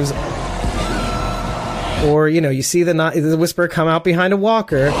knives, or, you know, you see the whisper come out behind a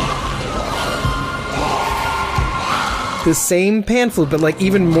walker. The same pan flute, but like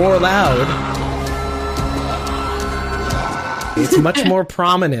even more loud. It's much more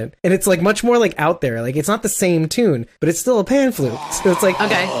prominent, and it's like much more like out there. Like, it's not the same tune, but it's still a pan flute. So it's like,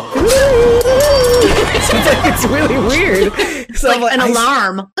 okay. It's really weird. So like an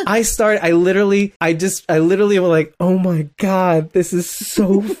alarm. I literally was like, oh my God, this is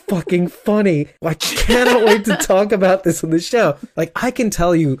so fucking funny. I cannot wait to talk about this on the show. Like, I can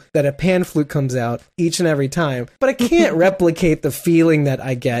tell you that a pan flute comes out each and every time, but I can't replicate the feeling that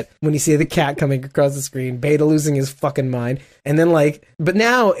I get when you see the cat coming across the screen, Beta losing his fucking mind. And then but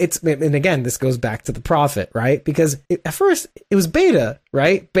now and again, this goes back to the Prophet, right? Because at first it was Beta,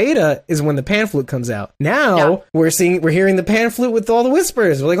 right? Beta is when the pan flute comes out. Now we're hearing the pan flute with all the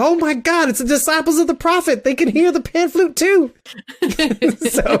whispers. We're like, oh my God, it's the disciples of the Prophet. They can hear the pan flute too.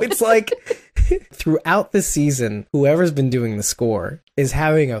 So it's like, throughout the season, whoever's been doing the score is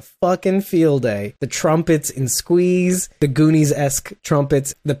having a fucking field day. The trumpets in Squeeze, the Goonies-esque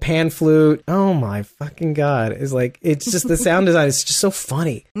trumpets, the pan flute. Oh my fucking God. It's like, it's just the sound design. It's just so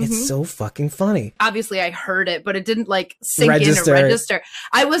funny. Mm-hmm. It's so fucking funny. Obviously I heard it, but it didn't like sink in or register.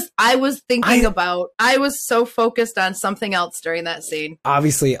 I was thinking I was so focused on something else during that scene.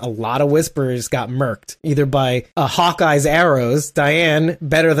 Obviously a lot of Whisperers got murked, either by Hawkeye's arrows. Diane,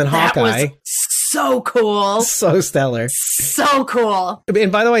 better than Hawkeye. So cool. So stellar. So cool.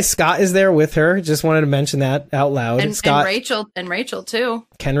 And by the way, Scott is there with her. Just wanted to mention that out loud. And Scott, and Rachel too.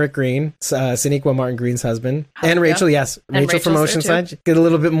 Kenrick Green, Sonequa Martin Green's husband. And Rachel, yes. Rachel from Oceanside. Get a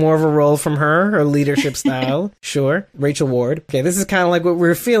little bit more of a role from her leadership style. Sure. Rachel Ward. Okay, this is kind of like what we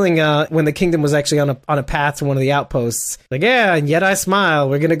were feeling when the kingdom was actually on a path to one of the outposts. Like, yeah, and yet I smile.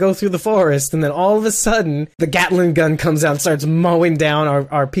 We're going to go through the forest. And then all of a sudden, the Gatling gun comes out and starts mowing down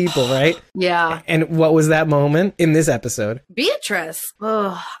our people, right? Yeah. And what was that moment in this episode? Beatrice.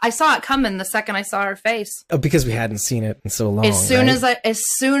 Oh, I saw it coming the second I saw her face. Oh, because we hadn't seen it in so long. As soon as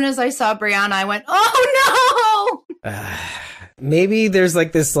I saw Brianna, I went, "Oh no!" Maybe there's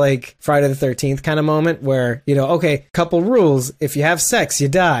like this like Friday the 13th kind of moment where, you know, okay, couple rules. If you have sex, you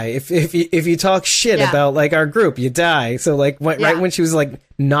die. If you talk shit about like our group, you die. So like right when she was like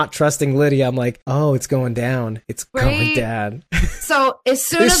not trusting Lydia, I'm like, oh, it's going down. It's going down. So as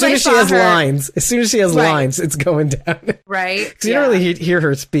soon as she has lines, it's going down. Right. Because you don't really hear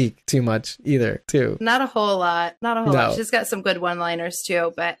her speak too much either, too. Not a whole lot. She's got some good one-liners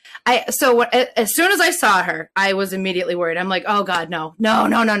too. But as soon as I saw her, I was immediately worried. I'm like, oh God, no.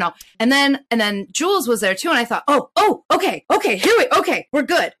 And then Jules was there too, and I thought, okay, we're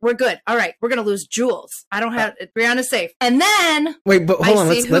good. All right, we're gonna lose Jules. I don't have Brianna's safe. And then wait, but hold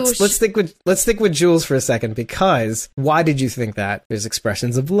on. Let's stick with Jules for a second, because why did you think that? There's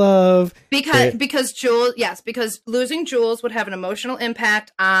expressions of love. Because losing Jules would have an emotional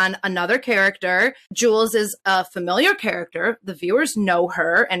impact on another character. Jules is a familiar character. The viewers know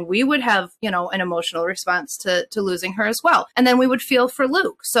her, and we would have, an emotional response to losing her as well. And then we would feel for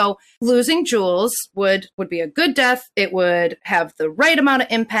Luke. So losing Jules would be a good death. It would have the right amount of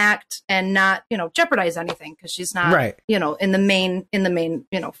impact and not, jeopardize anything, because she's not, in the main,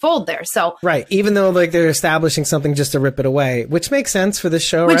 fold there. So right, even though like they're establishing something just to rip it away, which makes sense for this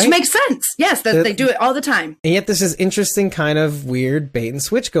show, which makes sense. Yes, they do it all the time. And yet this is interesting kind of weird bait and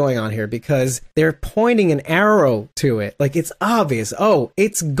switch going on here, because they're pointing an arrow to it. Like it's obvious. Oh,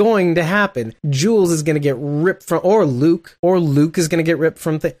 it's going to happen. Jules is going to get ripped from, or Luke is going to get ripped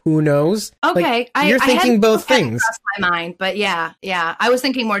from. Who knows? Okay, like, you're thinking both things. Crossed my mind, but yeah, I was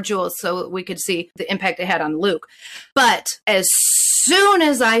thinking more Jules, so we could see the impact it had on Luke. But as soon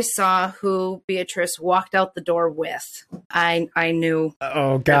as I saw who Beatrice walked out the door with, I knew.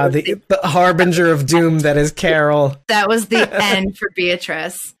 Oh God, the harbinger of doom that is Carol. That was the end for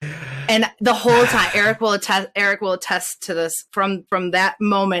Beatrice, and the whole time Eric will attest to this. From that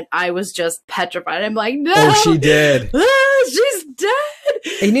moment, I was just petrified. I'm like, no, oh, she did. She's dead.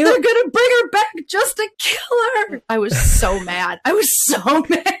 And they're gonna bring her back just to kill her. I was so mad.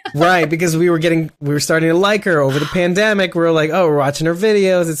 Right, because we were starting to like her over the pandemic. We were like, oh, we're watching her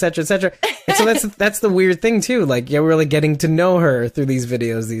videos, etc., etc. And so that's the weird thing too. Like, we're really getting to know her through these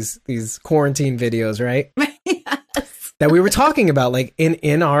videos, these quarantine videos, right? That we were talking about, like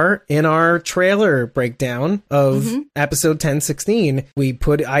in our trailer breakdown of episode 1016,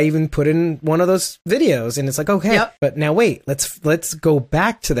 I even put in one of those videos, and it's like, okay, but now wait, let's go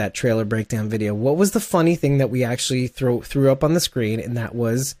back to that trailer breakdown video. What was the funny thing that we actually threw up on the screen? And that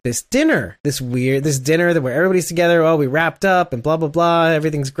was this dinner, this dinner where everybody's together. Oh, we wrapped up and blah blah blah.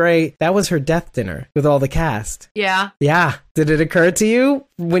 Everything's great. That was her death dinner with all the cast. Yeah. Did it occur to you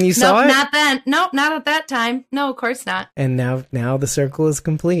when you saw it? Not then. Nope, not at that time. No, of course not. And now the circle is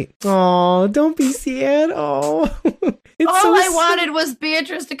complete. Oh, don't be sad. Oh, all I wanted was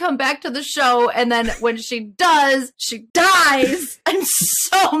Beatrice to come back to the show, and then when she does, she dies. I'm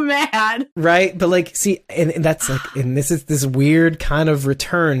so mad. Right, but like, see, and that's like, and this is this weird kind of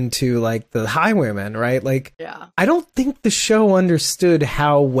return to like the Highwaymen, right? Like, I don't think the show understood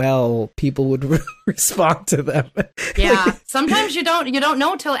how well people would respond to them. Yeah, like, sometimes you don't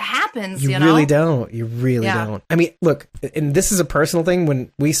know until it happens. You know? Really don't. You really don't. I mean, look, and this is a personal thing.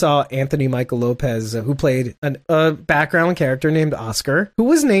 When we saw Anthony Michael Lopez, who played a background character named Oscar, who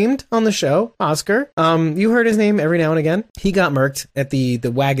was named on the show, Oscar. You heard his name every now and again. He got murked at the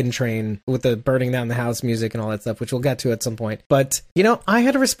wagon train with the burning down the house music and all that stuff, which we'll get to at some point. But, I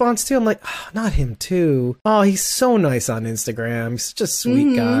had a response too. I'm like, oh, not him too. Oh, he's so nice on Instagram. He's such a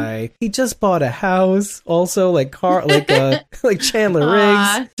sweet guy. He just bought a house. house also, like like Chandler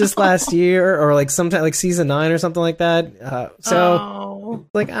Riggs just last year, or like sometime like season 9 or something like that.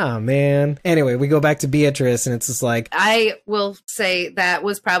 Like, oh man. Anyway, we go back to Beatrice, and it's just like, I will say that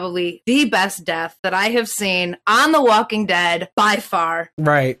was probably the best death that I have seen on The Walking Dead by far.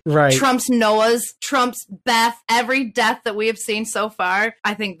 Right. Trumps Noah's, Trumps Beth, every death that we have seen so far.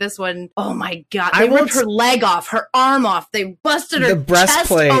 I think this one, oh my God. They ripped her leg off, her arm off. They busted her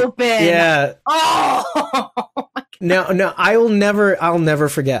breastplate chest open. Yeah. Oh my God. No, I'll never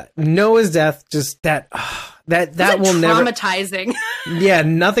forget Noah's death. Just that. That will never traumatizing. Yeah,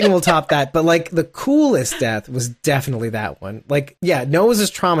 nothing will top that. But like the coolest death was definitely that one. Like, yeah, Noah's is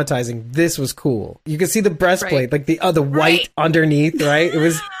traumatizing. This was cool. You can see the breastplate, like the right white underneath, right? It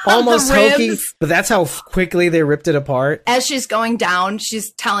was almost hokey, but that's how quickly they ripped it apart. As she's going down,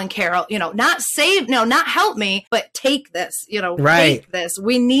 she's telling Carol, not help me, but take this, take this.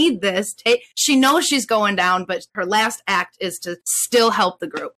 We need this. She knows she's going down, but her last act is to still help the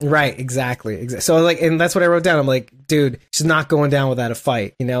group. Right, exactly. So like, and that's what I wrote down. I'm like, dude, she's not going down without a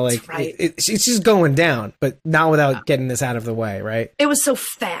fight. Like she's just going down, but not without getting this out of the way, right? It was so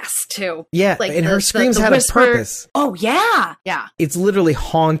fast too. Yeah, like and her screams had a purpose. Oh yeah, yeah. It's literally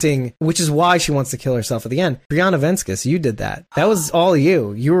haunting, which is why she wants to kill herself at the end. Brianna Venskis, you did that. That was all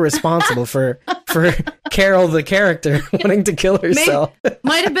you. You were responsible for Carol, the character, wanting to kill herself.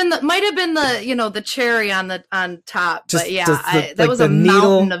 Might have been the cherry on top. But yeah, that was a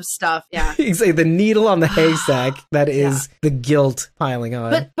mountain of stuff. Yeah, you say the needle on the haystack. That is the guilt piling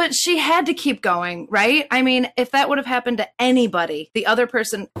on. But she had to keep going, right? I mean, if that would have happened to anybody, the other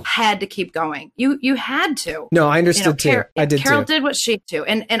person had to keep going. You had to. No, I understood too. I did Carol too. did what she did.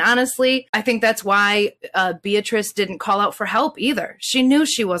 And honestly, I think that's why Beatrice didn't call out for help either. She knew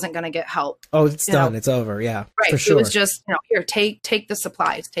she wasn't going to get help. Oh, it's done. It's over. Yeah, right. For sure. It was just, here, take the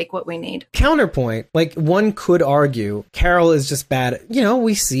supplies, take what we need. Counterpoint, like one could argue, Carol is just bad.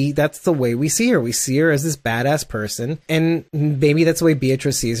 We see that's the way we see her. We see her as this badass person, and maybe that's the way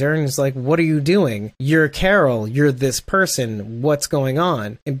Beatrice sees her, and it's like, what are you doing? You're Carol. You're this person. What's going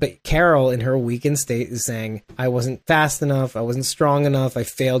on? But Carol, in her weakened state, is saying, I wasn't fast enough. I wasn't strong enough. I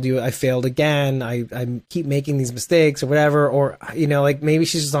failed you. I failed again. I keep making these mistakes or whatever. Or, like maybe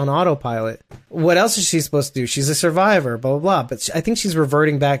she's just on autopilot. What else is she supposed to do? She's a survivor, blah, blah, blah. But I think she's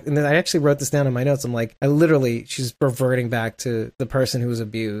reverting back. And then I actually wrote this down in my notes. I'm like, she's reverting back to the person who was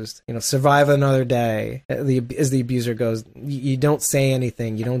abused. Survive another day. As the abuser goes, you don't say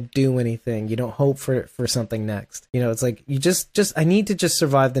anything. You don't do anything. You don't hope for something next. It's like, you just I need to just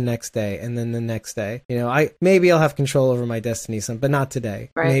survive the next day, and then the next day. Maybe I'll have control over my destiny, but not today.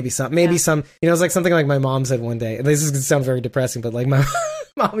 Right. Maybe some. It's like something like my mom said one day. This is going to sound very depressing, but like my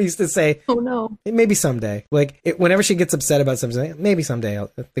mom used to say, "Oh no, maybe someday." Like whenever she gets upset about something, maybe someday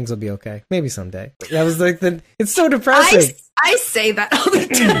things will be okay. Maybe someday. That was like it's so depressing. I say that all the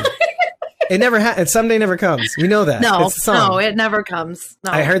time. It never someday never comes. We know that. No, it never comes.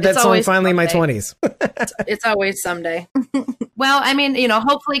 No, I heard that song finally in my 20s. It's always someday. Well, I mean,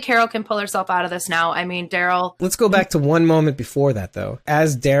 hopefully Carol can pull herself out of this now. I mean, Daryl. Let's go back to one moment before that, though.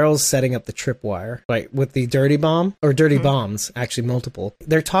 As Daryl's setting up the tripwire, right, with the dirty bomb, or dirty bombs, actually multiple,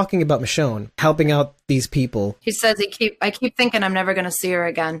 they're talking about Michonne helping out these people. He says, I keep thinking I'm never going to see her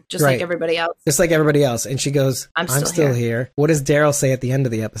again, just like everybody else. Just like everybody else. And she goes, I'm still here. What does Daryl say at the end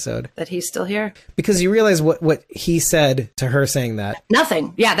of the episode? That he's still here. Because you realize what he said to her saying that.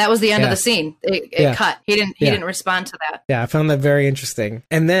 Nothing. Yeah, that was the end of the scene. It cut. He didn't respond to that. Yeah, I found that very interesting.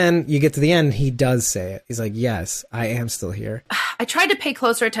 And then you get to the end, he does say it. He's like, yes, I am still here. I tried to pay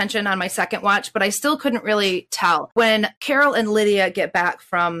closer attention on my second watch, but I still couldn't really tell. When Carol and Lydia get back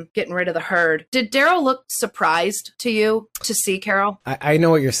from getting rid of the herd, did Daryl look surprised to you to see Carol? I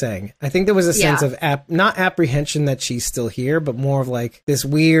know what you're saying. I think there was a sense of not apprehension that she's still here, but more of like this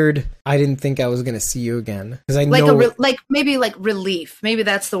weird, I didn't think I was going to see you again. Because I know... maybe relief. Maybe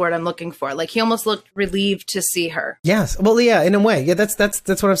that's the word I'm looking for. Like he almost looked relieved to see her. Yes. Well, yeah, in a way. Yeah, that's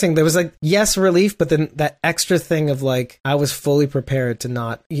what I'm saying. There was like, yes, relief, but then that extra thing of like, I was fully prepared to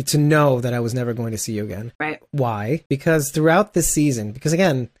know that I was never going to see you again. Right. Why? Because throughout this season, because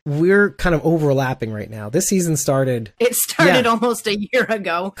again, we're kind of overlapping right now. This season started... It started almost a year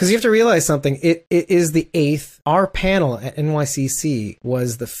ago. Because you have to realize something. It is the 8th. Our panel at NYCC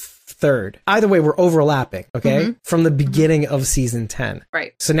was the third. Either way, we're overlapping, okay? From the beginning of season 10.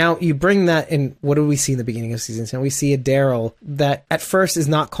 Right. So now you bring that in. What do we see in the beginning of season 10? We see a Daryl that at first is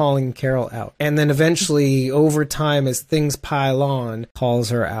not calling Carol out. And then eventually, over time, as things pile on, calls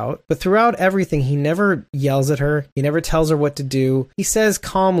her out. But throughout everything, he never yells at her. He never tells her what to do. He says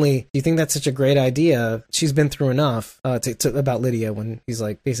calmly, do you think that's such a great idea? She's been through enough about Lydia when he's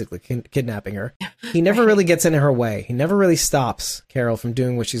like basically kidnapping her. He never really gets in her way. He never really stops Carol from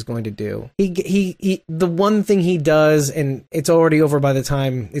doing what she's going to do. He the one thing he does, and it's already over by the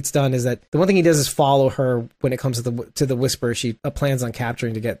time it's done, is that the one thing he does is follow her when it comes to the Whisperer she plans on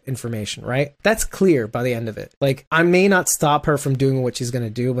capturing to get information, right? That's clear by the end of it. Like, I may not stop her from doing what she's going to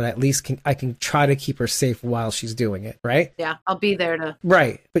do, but at least I can try to keep her safe while she's doing it, right? Yeah, I'll be there to...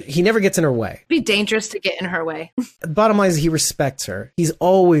 Right, but he never gets in her way. It'd be dangerous to get in her way. Bottom line is he respects her. He's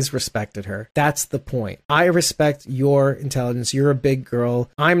always respected her. That's the point. I respect your intelligence. You're a big girl.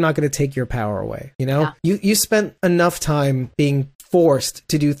 I'm not going to take your power away. You know, you spent enough time being forced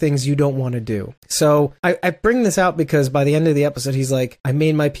to do things you don't want to do. So I bring this out because by the end of the episode, he's like, I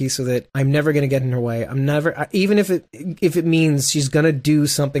made my peace with it. I'm never going to get in her way. I'm never, even if it means she's going to do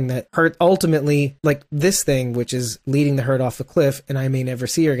something that hurt ultimately, like this thing, which is leading the herd off the cliff, and I may never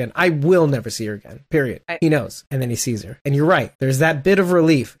see her again. I will never see her again, period. He knows. And then he sees her. And you're right. There's that bit of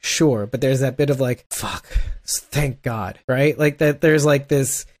relief, sure. But there's that bit of like, fuck, thank God, right? Like that there's like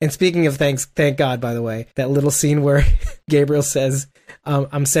this, and speaking of thank God, by the way, that little scene where Gabriel says,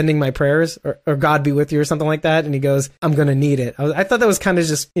 I'm sending my prayers, or God be with you, or something like that. And he goes, I'm going to need it. I thought that was kind of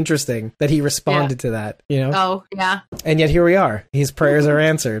just interesting that he responded to that, you know? Oh, yeah. And yet here we are. His prayers are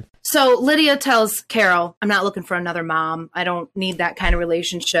answered. So Lydia tells Carol, I'm not looking for another mom. I don't need that kind of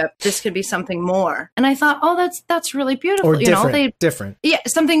relationship. This could be something more. And I thought, oh, that's really beautiful. Or different. Yeah,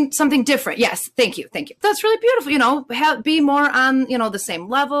 something different. Yes. Thank you. That's really beautiful. You know, be more on, you know, the same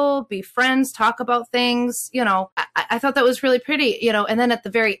level, be friends, talk about things. You know, I thought that was really pretty, you know, and then at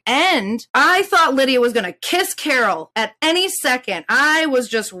the very end, I thought Lydia was going to kiss Carol at any second. I was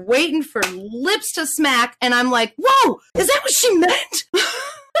just waiting for lips to smack. And I'm like, whoa, is that what she meant?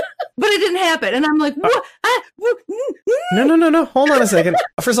 But it didn't happen, and I'm like, what? No. Hold on a second.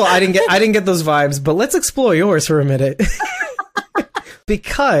 First of all, I didn't get those vibes, but let's explore yours for a minute.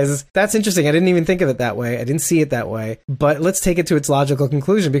 Because that's interesting. I didn't even think of it that way. I didn't see it that way. But let's take it to its logical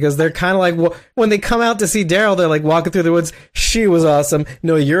conclusion, because they're kind of like, well, when they come out to see Daryl, they're like walking through the woods. She was awesome.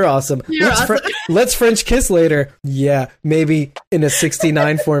 No, you're awesome. Let's French kiss later. Yeah, maybe in a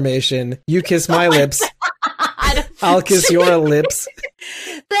 69 formation. You kiss my lips. I'll kiss your lips.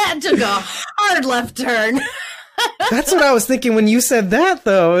 That took a hard left turn. That's what I was thinking when you said that,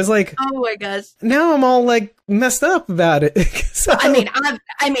 though. I was like, oh my gosh. Now I'm all like messed up about it.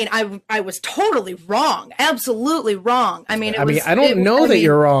 I was totally wrong. Absolutely wrong. I don't know that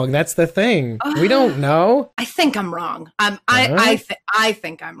you're wrong. That's the thing. We don't know. I think I'm wrong. I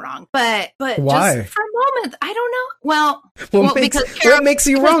think I'm wrong. But why? Just for a moment, I don't know. Well, what makes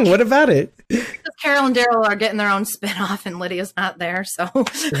you wrong? What about it? Because Carol and Daryl are getting their own spin-off and Lydia's not there, so...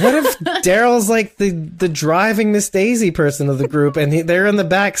 What if Daryl's like the driving Miss Daisy person of the group, and they're in the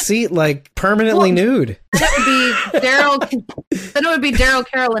back seat, like, permanently nude? That would be Daryl... Then it would be Daryl,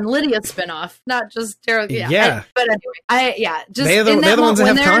 Carol, and Lydia spinoff, not just Daryl... Yeah. But anyway, just... They're the ones that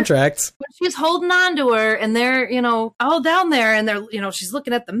have contracts. When she's holding on to her, and they're, you know, all down there, and they're, you know, she's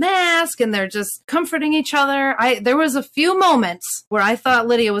looking at the mask, and they're just comforting each other. There was a few moments where I thought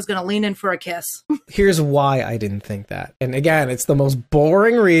Lydia was going to lean in for a kiss. Here's why I didn't think that. And again, it's the most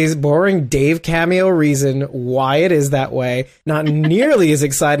boring Dave cameo reason why it is that way. Not nearly as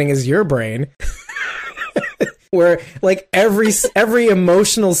exciting as your brain. Where like every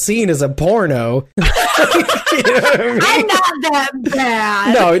emotional scene is a porno. You know what I mean? I'm not that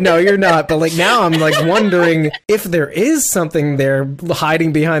bad. No, you're not. But like now I'm like wondering if there is something there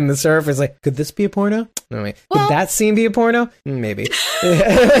hiding behind the surface. Like, could this be a porno? No, wait. Could that scene be a porno? Maybe.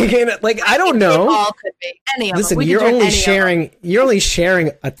 like I don't know. It all could be. Any of Listen, them. you're only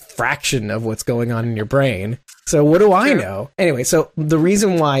sharing a fraction of what's going on in your brain. So what do I know? Anyway, so the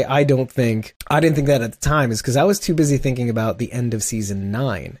reason why I didn't think that at the time is because I was too busy thinking about the end of season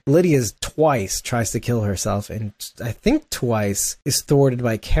 9. Lydia's twice tries to kill herself, and I think twice is thwarted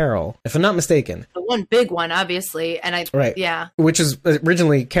by Carol, if I'm not mistaken. The one big one, obviously, and yeah. Which is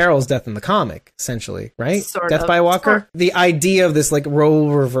originally Carol's death in the comic, essentially, right? Death by a Walker? The idea of this like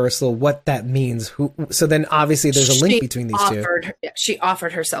role reversal, what that means. So then obviously there's a link between these two. Yeah, she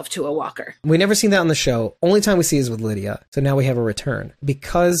offered herself to a walker. We never seen that on the show. Only time we see is with Lydia. So now we have a return.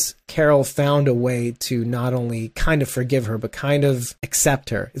 Because Carol found a way to not only only kind of forgive her, but kind of accept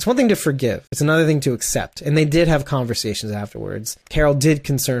her. It's one thing to forgive. It's another thing to accept. And they did have conversations afterwards. Carol did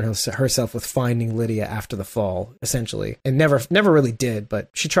concern herself with finding Lydia after the fall, essentially. And never really did, but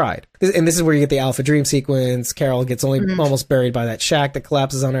she tried. And this is where you get the Alpha Dream sequence. Carol gets almost buried by that shack that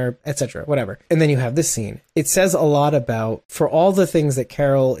collapses on her, etc., whatever. And then you have this scene. It says a lot about, for all the things that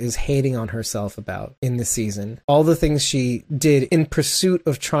Carol is hating on herself about in this season, all the things she did in pursuit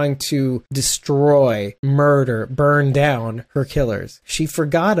of trying to destroy, murder, burn down her killers. She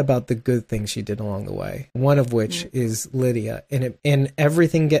forgot about the good things she did along the way. One of which is Lydia. And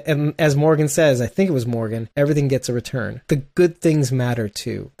everything and as Morgan says, I think it was Morgan, everything gets a return. The good things matter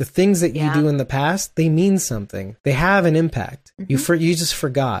too. The things that you do in the past, they mean something. They have an impact. You just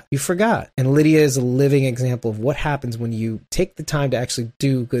forgot. You forgot. And Lydia is a living example of what happens when you take the time to actually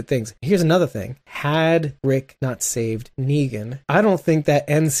do good things. Here's another thing. Had Rick not saved Negan, I don't think that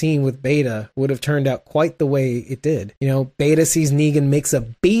end scene with Beta would have turned out quite the way it did. You know, Beta sees Negan, makes a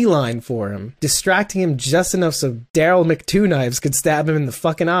beeline for him, distracting him just enough so Daryl McTwo-Knives could stab him in the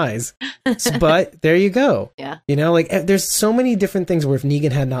fucking eyes. But there you go. Yeah. You know, like there's so many different things where if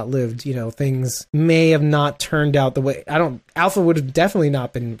Negan had not lived, you know, things may have not turned out the way. Alpha would have definitely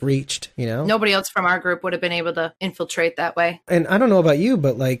not been reached, you know? Nobody else from our group would have been able to infiltrate that way. And I don't know about you,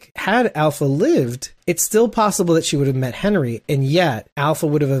 but like, had Alpha lived, it's still possible that she would have met Henry, and yet Alpha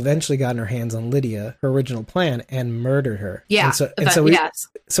would have eventually gotten her hands on Lydia, her original plan, and murdered her. Yeah. So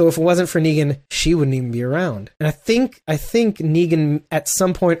if it wasn't for Negan, she wouldn't even be around. And I think Negan at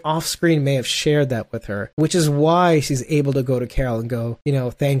some point off screen may have shared that with her, which is why she's able to go to Carol and go, you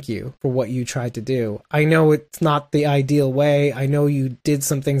know, thank you for what you tried to do. I know it's not the ideal way. I know you did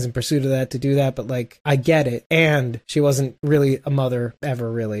some things in pursuit of that to do that, but like, I get it. And she wasn't really a mother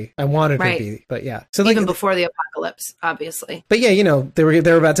ever, really. I wanted her to be, but yeah. So even before the apocalypse, obviously. But yeah, you know, they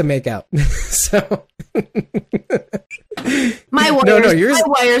were about to make out. So my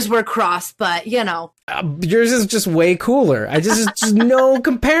wires were crossed, but you know. Yours is just way cooler. I just no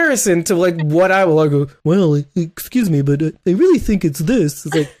comparison to like what I will go. Well, excuse me, but they really think it's this.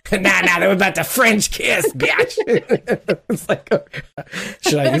 It's like, nah, they were about to French kiss, bitch. It's like,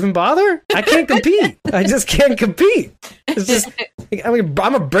 should I even bother? I can't compete. I just can't compete. It's just, I'm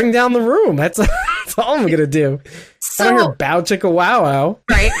gonna bring down the room. That's all I'm gonna do. I don't hear bow chicka wow wow.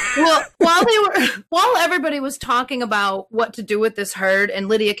 Right. Well, while everybody was talking about what to do with this herd, and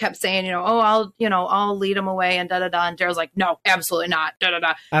Lydia kept saying, I'll lead them away and da da da, and Daryl's like, no, absolutely not, da da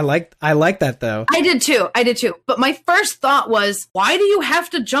da. I like that though. I did too. But my first thought was, why do you have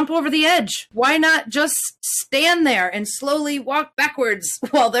to jump over the edge? Why not just stand there and slowly walk backwards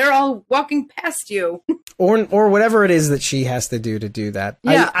while they're all walking past you? Or whatever it is that she has to do that.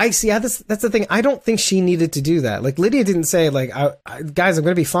 Yeah. I see. That's the thing. I don't think she needed to do that. Like Lydia didn't say like, guys, I'm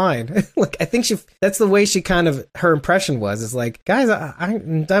going to be fine. Like I think that's the way she kind of, her impression was, is like, guys, I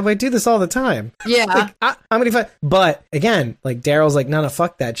do this all the time. Yeah. Like, I'm going to be fine. But again, like Daryl's like, no,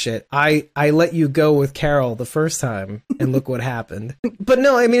 fuck that shit. I let you go with Carol the first time and look what happened. But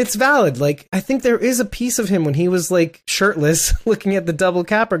no, I mean, it's valid. Like I think there is a piece of him when he was like shirtless looking at the double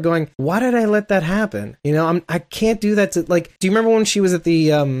capper going, why did I let that happen? You know, I can't do that to, like, do you remember when she was at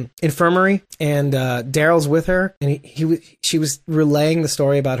the infirmary and Daryl's with her and she was relaying the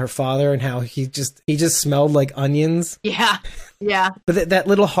story about her father and how he just smelled like onions? Yeah. Yeah. But that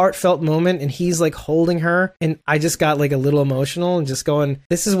little heartfelt moment, and he's like holding her, and I just got like a little emotional and just going,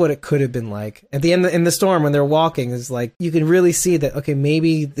 this is what it could have been like. At the end in the storm when they're walking, is like, you can really see that, okay,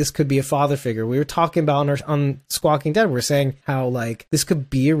 maybe this could be a father figure. We were talking about on Squawking Dead, we were saying how like this could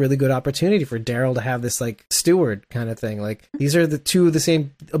be a really good opportunity for Daryl to have this like steward kind of thing. Like these are the two of the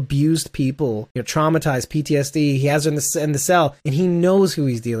same abused people, you know, traumatized, PTSD. He has her in the cell, and he knows who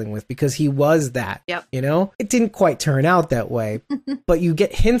he's dealing with because he was that. Yep. You know, it didn't quite turn out that way. But you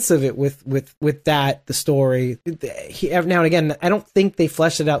get hints of it with that, the story. Now and again, I don't think they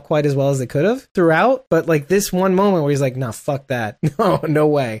fleshed it out quite as well as they could have throughout. But like this one moment where he's like, "No, fuck that. No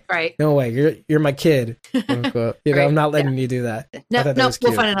way. Right? No way. You're my kid. Unquote. You know, right. I'm not letting you do that. No,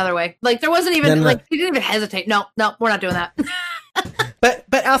 we'll find another way. Like there wasn't even he didn't even hesitate. No, we're not doing that. But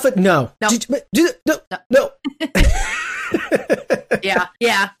Alpha, no. No.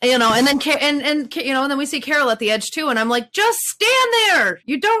 Yeah. You know, and then and then we see Carol at the edge too, and I'm like, just stand there.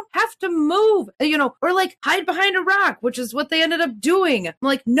 You don't have to move. You know, or like hide behind a rock, which is what they ended up doing. I'm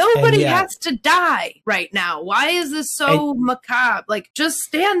like, nobody has to die right now. Why is this so macabre? Like, just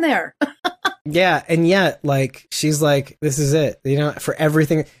stand there. Yeah, and yet, like, she's like, this is it. You know, for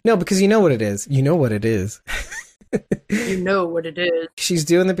everything. No, because you know what it is. You know what it is. You know what it is. She's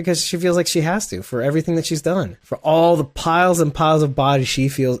doing it because she feels like she has to, for everything that she's done, for all the piles and piles of bodies she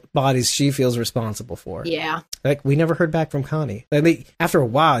feels responsible for. Yeah. Like, we never heard back from Connie. I mean, after a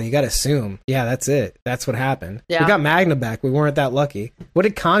while, you got to assume, yeah, that's it. That's what happened. Yeah. We got Magna back. We weren't that lucky. What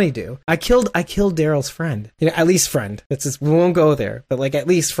did Connie do? I killed Daryl's friend. You know, at least friend. That's just, we won't go there, but like, at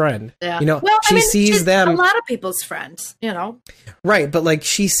least friend. Yeah. You know, well, sees them. A lot of people's friends, you know. Right, but like,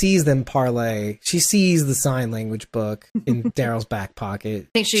 she sees them parlay. She sees the sign language book in Daryl's back pocket.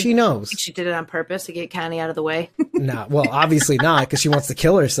 She knows. Think she did it on purpose to get Connie out of the way. Nah, well, obviously not, because she wants to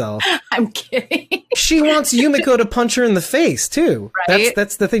kill herself. I'm kidding. She wants Yumiko to punch her in the face too. Right?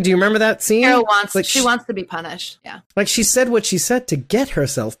 That's the thing. Do you remember that scene? Carol wants, like, she wants to be punished. Yeah. Like, she said what she said to get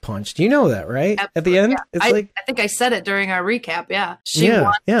herself punched. You know that, right? Absolutely. At the end, yeah. I think I said it during our recap. Yeah, she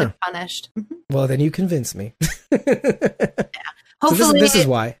wants to be punished. Well, then you convince me. Yeah. Hopefully, so this is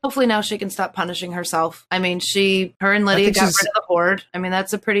why. Hopefully now she can stop punishing herself. I mean, her and Lydia got rid of the Horde. I mean,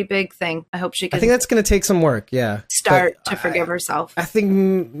 that's a pretty big thing. I hope she can. I think that's going to take some work, yeah. Start to forgive herself. I think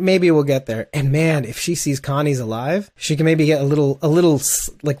maybe we'll get there. And man, if she sees Connie's alive, she can maybe get a little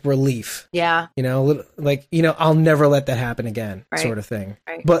like relief. Yeah. You know, like, you know, I'll never let that happen again, sort of thing.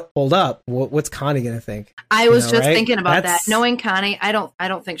 Right. But hold up, what's Connie going to think? I was just thinking about that. Knowing Connie, I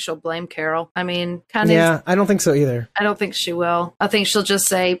don't think she'll blame Carol. I mean, Connie. Yeah, I don't think so either. I don't think she will. I think she'll just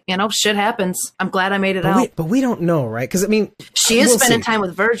say, you know, shit happens. I'm glad I made it out. But we don't know, right? Because I mean, she is spending time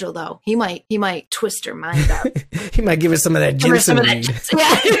with Virgil, though. He might twist her mind up. He might give her some of that ginseng weed.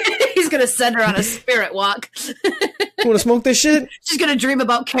 Yeah, he's gonna send her on a spirit walk. You want to smoke this shit? She's gonna dream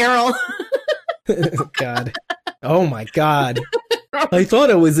about Carol. God. Oh my God. I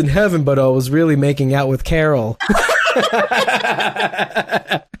thought I was in heaven, but I was really making out with Carol.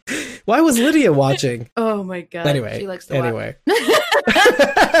 Why was Lydia watching? Oh my God. Anyway. She likes to watch.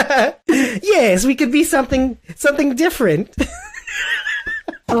 Yes, we could be something different.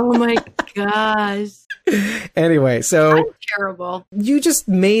 Oh my gosh. Anyway, so I'm terrible. You just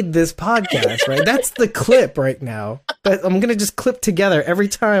made this podcast, right? That's the clip right now. But I'm gonna just clip together every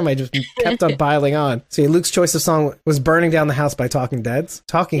time. I just kept on piling on. See, Luke's choice of song was "Burning Down the House" by Talking Heads.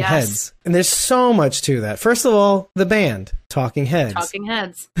 Heads, and there's so much to that. First of all, the band Talking Heads. Talking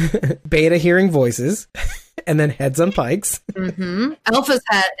Heads. Beta hearing voices. And then Heads on Pikes. Mm-hmm. Alpha's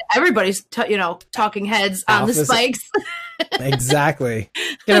had everybody's, Talking Heads on the spikes. Exactly.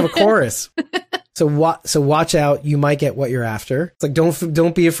 You can have a chorus. So watch out. You might get what you're after. It's like,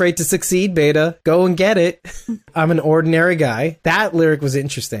 don't be afraid to succeed, Beta. Go and get it. I'm an ordinary guy. That lyric was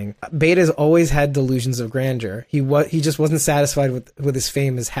interesting. Beta's always had delusions of grandeur. He just wasn't satisfied with his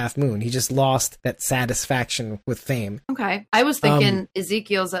fame as Half Moon. He just lost that satisfaction with fame. Okay. I was thinking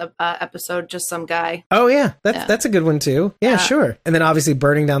Ezekiel's episode, just some guy. Oh yeah. That's a good one too. Yeah, sure. And then obviously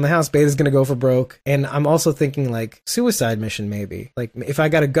Burning Down the House, Beta's going to go for broke. And I'm also thinking like Suicide Mission maybe. Like if I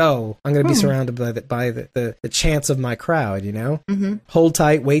got to go, I'm going to be surrounded by the chance of my crowd, you know? Mm-hmm. Hold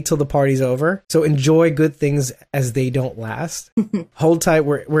tight, wait till the party's over. So enjoy good things as they don't last. Hold tight,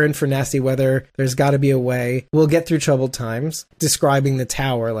 we're in for nasty weather. There's got to be a way. We'll get through troubled times. Describing the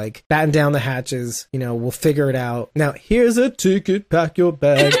tower, like batten down the hatches, you know, we'll figure it out. Now, here's a ticket, pack your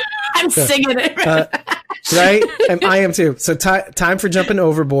bag. I'm singing it. Right? And I am too. So time for jumping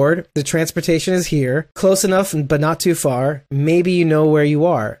overboard. The transportation is here. Close enough, but not too far. Maybe you know where you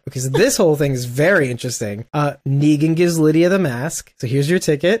are. Because this whole thing is very interesting. Negan gives Lydia the mask. So here's your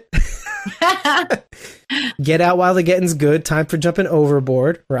ticket. Get out while the getting's good. Time for jumping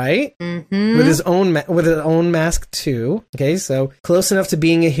overboard, right? Mm-hmm. With his own mask too. Okay, so close enough to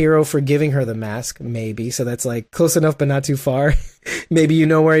being a hero for giving her the mask, maybe. So that's like close enough but not too far. Maybe you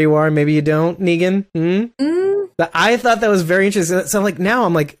know where you are, maybe you don't, Negan. I thought that was very interesting. So now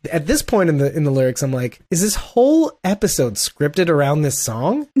I'm like, at this point in the lyrics, I'm like, is this whole episode scripted around this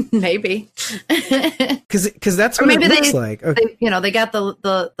song? Maybe. Because that's what it looks like. Okay. They got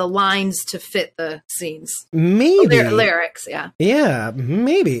the lines to fit the scenes. Maybe. Lyrics, yeah. Yeah,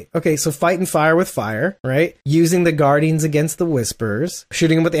 maybe. Okay, so fighting fire with fire, right? Using the Guardians against the Whispers.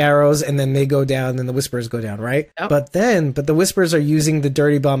 Shooting them with the arrows, and then they go down, then the Whispers go down, right? Oh. But the Whispers are using the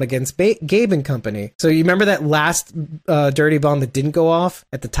dirty bomb against Gabe and company. So you remember that last dirty bomb that didn't go off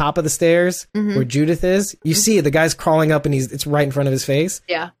at the top of the stairs where Judith is? You see it, the guy's crawling up and it's right in front of his face.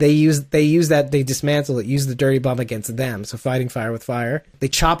 Yeah. They use that, they dismantle it, use the dirty bomb against them. So fighting fire with fire. They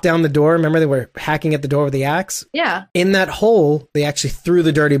chop down the door. Remember they were hacking at the door with the axe? Yeah. In that hole, they actually threw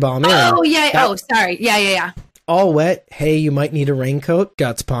the dirty bomb in. Oh, yeah. Sorry. Yeah. all wet. Hey, you might need a raincoat.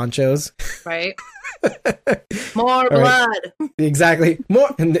 Guts ponchos. Right. More blood. Right. Exactly.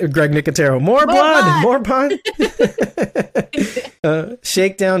 More. And Greg Nicotero. More blood. More pun.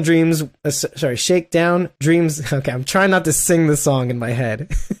 Shakedown dreams. Shakedown dreams. Okay, I'm trying not to sing the song in my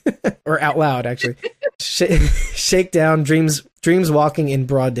head or out loud. Actually, shakedown dreams. Dreams walking in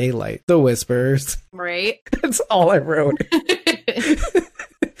broad daylight. The whispers. Right. That's all I wrote.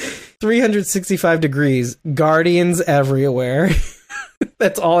 365 degrees. Guardians everywhere.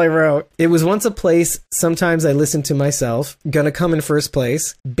 That's all I wrote. It was once a place. Sometimes I listen to myself. Gonna come in first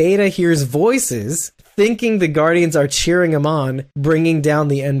place. Beta hears voices, thinking the Guardians are cheering him on, bringing down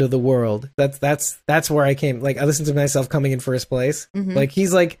the end of the world. That's where I came. Like, I listened to myself coming in first place. Mm-hmm. Like,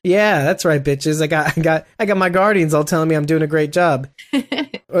 he's like, yeah, that's right, bitches. I got my Guardians all telling me I'm doing a great job.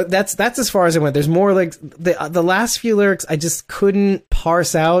 That's as far as it went. There's more, like, the last few lyrics I just couldn't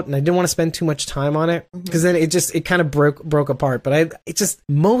parse out, and I didn't want to spend too much time on it because then it kind of broke apart. But it just,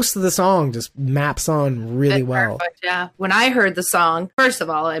 most of the song just maps on really well. Perfect, yeah. When I heard the song, first of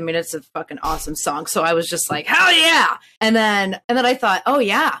all, I mean, it's a fucking awesome song. So I was just like, hell yeah. And then I thought, oh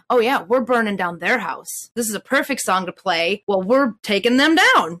yeah, we're burning down their house. This is a perfect song to play. Well, we're taking them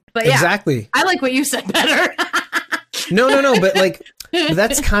down. But yeah, exactly. I like what you said better. No, but like,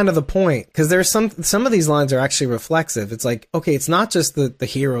 that's kind of the point, because there's some of these lines are actually reflexive. It's like, okay, it's not just the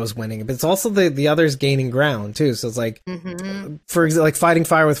heroes winning, but it's also the others gaining ground too. So it's like, for example, like fighting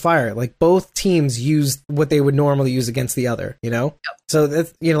fire with fire, like both teams used what they would normally use against the other, you know? Yep. So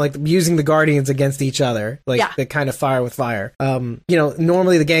that's, you know, like using the Guardians against each other, like the kind of fire with fire. You know,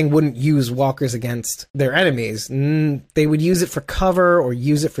 normally the gang wouldn't use walkers against their enemies. They would use it for cover or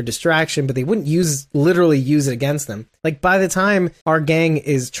use it for distraction, but they wouldn't literally use it against them. Like, by the time our gang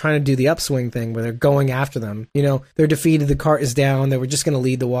is trying to do the upswing thing where they're going after them, you know, they're defeated, the cart is down, they were just going to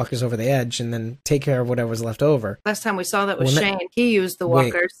lead the walkers over the edge and then take care of whatever's left over. Last time we saw that was Shane. He used the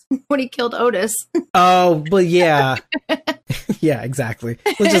walkers when he killed Otis. Oh, well, yeah. Yeah, exactly.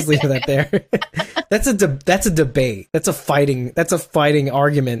 We'll just leave that there. That's a debate. That's a fighting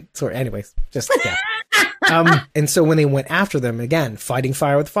argument. So anyways, just, yeah. And so when they went after them, again, fighting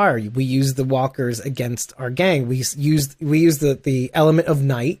fire with fire, we used the walkers against our gang. We used the element of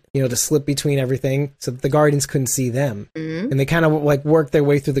night, you know, to slip between everything so that the Guardians couldn't see them. And they kind of like worked their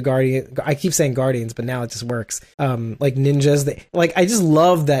way through the Guardian. I keep saying Guardians, but now it just works. Like ninjas. I just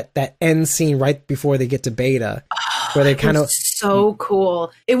love that end scene right before they get to Beta, where they kind of so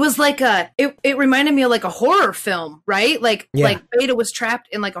cool. It was like it reminded me of like a horror film, right? Like Beta was trapped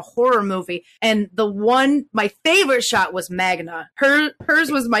in like a horror movie, and my favorite shot was Magna.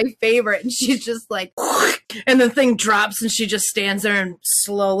 Hers was my favorite, and she's just like, and the thing drops, and she just stands there and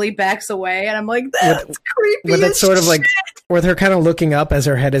slowly backs away, and I'm like, that's creepy. With that sort of like, with her kind of looking up as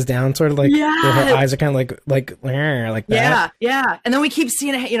her head is down, sort of like, where her eyes are kind of like that. Yeah. And then we keep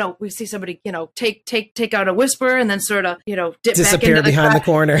seeing it. You know, we see somebody, you know, take out a whisper, and then sort of, you know, disappear behind the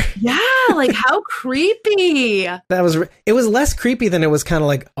corner. Yeah, like how creepy. It was less creepy than it was kind of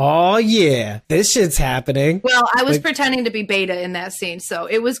like, oh yeah, this shit's happening. Well, I was pretending to be Beta in that scene, so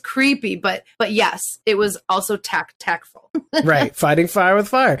it was creepy, but yes, it was also tactful. Right, fighting fire with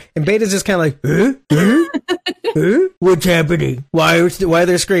fire, and Beta's just kind of like, what's happening? Why are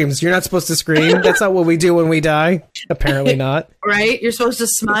there screams? You're not supposed to scream. That's not what we do when we die. Apparently not. Right? You're supposed to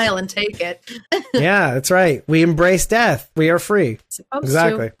smile and take it. Yeah, that's right. We embrace death. We are free.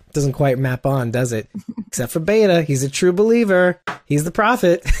 Exactly. To. Doesn't quite map on, does it? Except for Beta. He's a true believer. He's the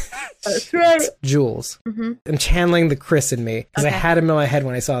prophet. That's right. Jules. I'm channeling the Chris in me because I had him in my head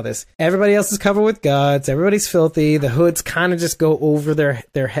when I saw this. Everybody else is covered with guts. Everybody's filthy. The hoods kind of just go over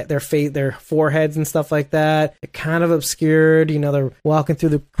their face, their foreheads and stuff like that. They're kind of obscured. You know, they're walking through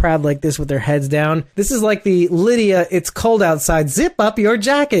the crowd like this with their heads down. This is like the Lydia, it's cold outside, zip up your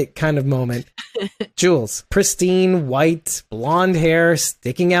jacket kind of moment. Jules, pristine, white, blonde hair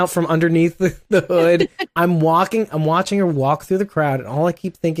sticking out from underneath the hood. I'm watching her walk through the crowd, and all I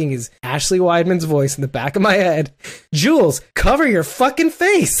keep thinking is Ashley Weidman's voice in the back of my head. Jules, cover your fucking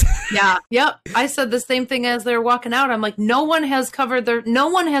face. Yeah, yep. I said the same thing as they were walking out. I'm like, no one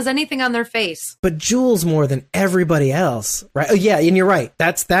has anything on their face. But Jules more than everybody else, right? Oh, yeah, and you're right.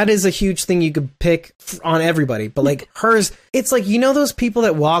 That is a huge thing you could pick on everybody. But like hers, it's like, you know those people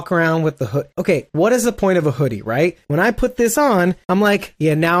that walk around with the hood? Okay, what is the point of a hoodie, right? When I put this on, I'm like,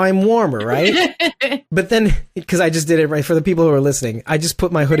 yeah, now I'm warmer, right? But then, because I just did it right for the people who are listening, I just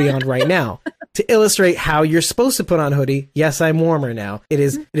put my hoodie on right now. to illustrate how you're supposed to put on a hoodie. Yes, I'm warmer now. It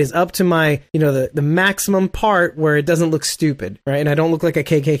is up to my, the maximum part where it doesn't look stupid, right? And I don't look like a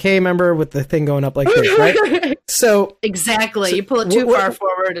KKK member with the thing going up like this, right? So exactly, you pull it too far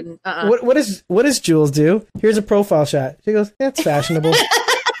forward, and what does Jules do? Here's a profile shot. She goes, "That's fashionable."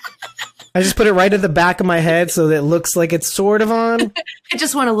 I just put it right at the back of my head so that it looks like it's sort of on. I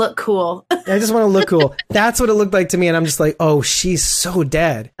just want to look cool. I just want to look cool. That's what it looked like to me. And I'm just like, oh, she's so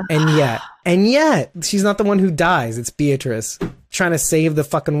dead. And yet, she's not the one who dies. It's Beatrice. Trying to save the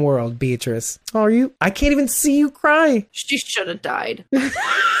fucking world, Beatrice. Oh, are you? I can't even see you cry. She should have died.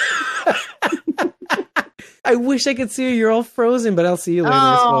 I wish I could see you. You're all frozen, but I'll see you later.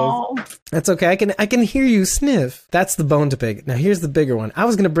 Oh. I suppose. That's okay. I can hear you sniff. That's the bone to pick. Now here's the bigger one. I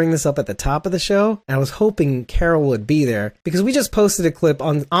was going to bring this up at the top of the show, and I was hoping Carol would be there because we just posted a clip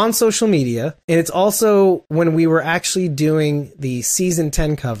on social media, and it's also when we were actually doing the season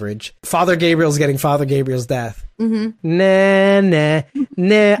 10 coverage. Father Gabriel's getting Father Gabriel's death. Mm-hmm.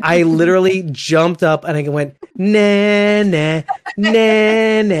 Nah. I literally jumped up and I went, nah.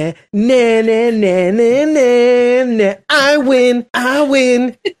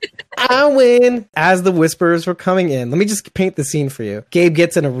 I win. As the whispers were coming in, let me just paint the scene for you. Gabe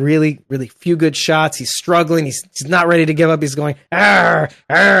gets in a really, really few good shots. He's struggling. He's not ready to give up. He's going, right?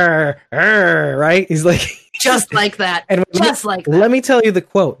 He's like, just like that. Let me tell you the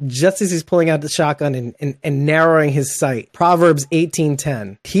quote. Just as he's pulling out the shotgun and narrowing his sight. Proverbs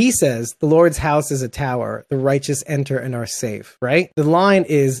 18:10. He says, "The Lord's house is a tower. The righteous enter and are safe." Right? The line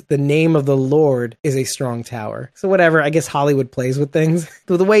is, "The name of the Lord is a strong tower." So whatever. I guess Hollywood plays with things.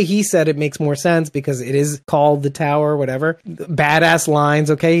 So the way he said it makes more sense because it is called the tower, whatever. Badass lines.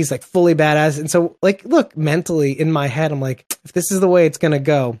 Okay. He's like fully badass. And so like, look, mentally in my head, I'm like, if this is the way it's going to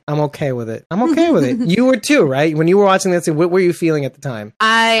go, I'm okay with it. You were too, right? When you were watching this, what were you feeling at the time?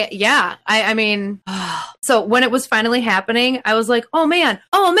 I mean, so when it was finally happening, I was like, oh man.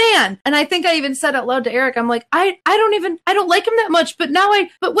 And I think I even said out loud to Eric, I'm like, I don't like him that much, but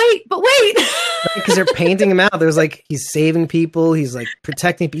wait. Because they're painting him out. There's like, he's saving people. He's like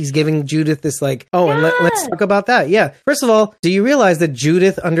protecting, he's giving Judith this like, and let's talk about that. Yeah. First of all, do you realize that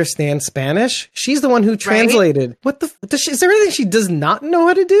Judith understands Spanish? She's the one who translated. Right? Is there anything she does not know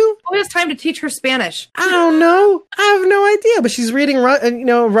how to do? Who has time to teach her Spanish? I don't know. I have no idea, but she's reading,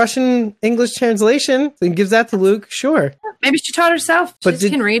 Russian English translation and gives that to Luke. Sure. Maybe she taught herself. She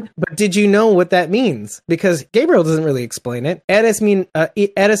can read. But did you know what that means? Because Gabriel doesn't really explain it. Eres mi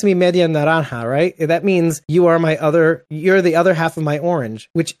media naranja, right? That means you're the other half of my orange,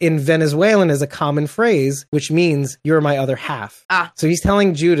 which in Venezuelan is a common phrase, which means you're my other half. So he's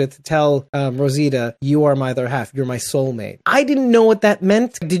telling Judith to tell Rosita, you are my other half. You're my soulmate. I didn't know what that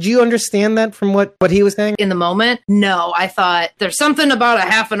meant. Did you understand that from what he was saying? In the moment, no. I thought there's something about a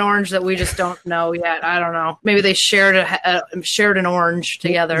half an orange that we just don't know yet. I don't know. Maybe they shared an orange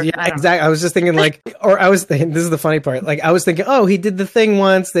together. Yeah, exactly. I was just thinking this is the funny part. Like I was thinking, oh, he did the thing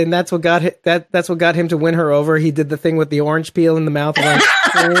once, and that's what got him to win her over. He did the thing with the orange peel in the mouth.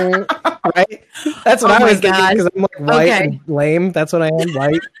 Right? That's what I was thinking because I'm like white and lame. That's what I am,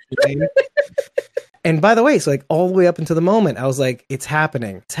 white, lame. And by the way, so like all the way up until the moment, I was like, it's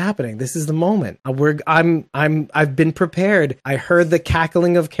happening. It's happening. This is the moment. I've been prepared. I heard the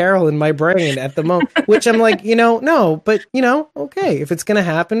cackling of Carol in my brain at the moment, which I'm like, no, but okay. If it's going to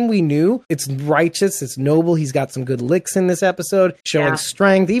happen, we knew it's righteous. It's noble. He's got some good licks in this episode, showing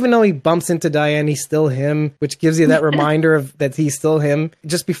strength. Even though he bumps into Diane, he's still him, which gives you that reminder of that he's still him.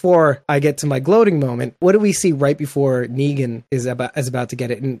 Just before I get to my gloating moment, what do we see right before Negan is about to get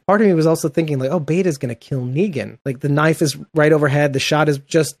it? And part of me was also thinking like, oh, Beta is going to kill Negan. Like the knife is right overhead. The shot is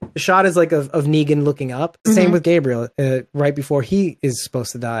like of Negan looking up. Mm-hmm. Same with Gabriel. Right before he is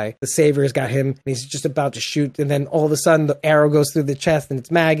supposed to die, the Savior's got him and he's just about to shoot. And then all of a sudden the arrow goes through the chest and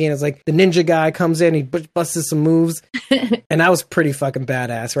it's Maggie and it's like the ninja guy comes in, he busts some moves. And that was pretty fucking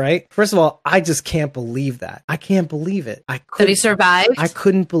badass, right? First of all, I just can't believe that. I can't believe it. Did he survive? I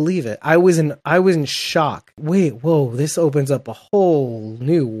couldn't believe it. I was in shock. Wait, whoa, this opens up a whole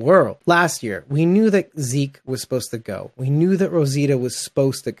new world. Last year, we knew that Zeke was supposed to go. We knew that Rosita was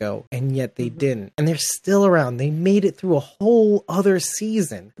supposed to go, and yet they didn't. And they're still around. They made it through a whole other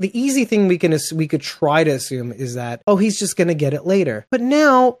season. The easy thing we could try to assume is that, oh, he's just going to get it later. But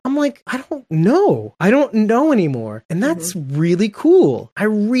now I'm like, I don't know. I don't know anymore. And that's really cool. I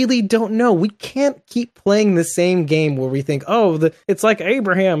really don't know. We can't keep playing the same game where we think, oh, it's like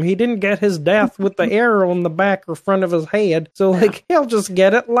Abraham. He didn't get his death with the arrow in the back or front of his head. So like, he'll just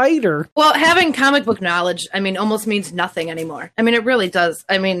get it later. Well, having comic book knowledge, I mean, almost means nothing anymore. I mean, it really does.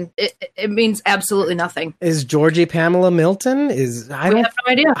 I mean, it means absolutely nothing. Is Georgie Pamela Milton? We have no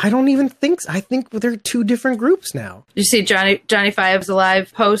idea. I don't even think so. I think they're two different groups now. Did you see Johnny Five's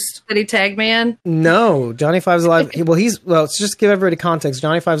Alive post that he tagged me in? No, Johnny Five's Alive. Let's just give everybody context.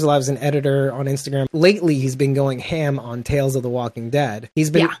 Johnny Five's Alive is an editor on Instagram. Lately, he's been going ham on Tales of the Walking Dead. He's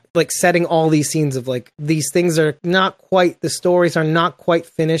been like setting all these scenes of like, these things are not quite, the stories are not quite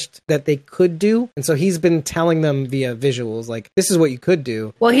finished that they could do. And so he's been telling them via visuals, like, this is what you could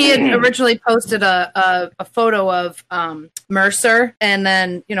do. Well, he had originally posted a photo of Mercer and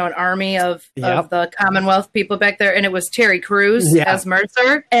then, an army of the Commonwealth people back there. And it was Terry Crews as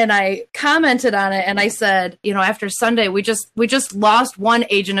Mercer. And I commented on it and I said, after Sunday, we just lost one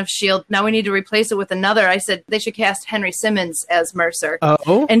agent of S.H.I.E.L.D. Now we need to replace it with another. I said they should cast Henry Simmons as Mercer.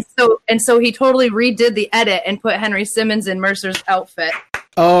 Oh. And so he totally redid the edit and put Henry Simmons in Mercer's outfit.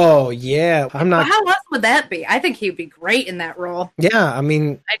 Oh, yeah. I'm not. Well, how else would that be? I think he'd be great in that role. Yeah, I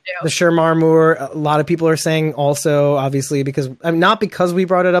mean, I do. The Shermar Moore, a lot of people are saying also, obviously, because not because we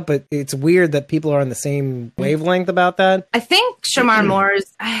brought it up, but it's weird that people are on the same wavelength about that. I think Shermar Moore is.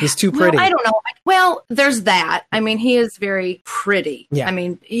 He's too pretty. I don't know. Well, there's that. I mean, he is very pretty. Yeah. I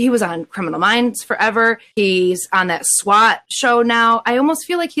mean, he was on Criminal Minds forever. He's on that SWAT show now. I almost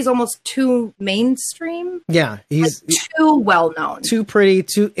feel like he's almost too mainstream. Yeah, he's too well known. Too pretty.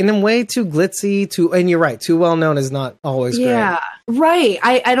 In a way, too glitzy, and you're right, too well known is not always great. Yeah, right.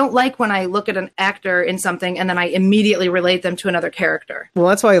 I don't like when I look at an actor in something and then I immediately relate them to another character. Well,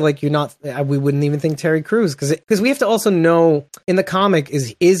 that's why, like, we wouldn't even think Terry Crews, because we have to also know, in the comic,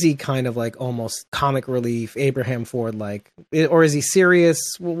 is he kind of like almost comic relief, Abraham Ford like, or is he serious?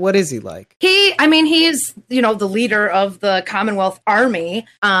 What is he like? He is, the leader of the Commonwealth Army.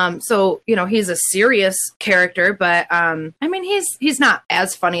 So, he's a serious character, but, he's not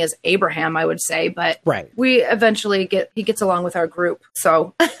as funny as Abraham, I would say, but right. We eventually he gets along with our group.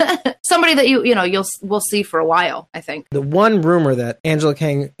 So somebody that we'll see for a while, I think. The one rumor that Angela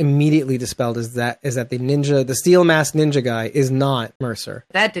Kang immediately dispelled is that the steel masked ninja guy is not Mercer.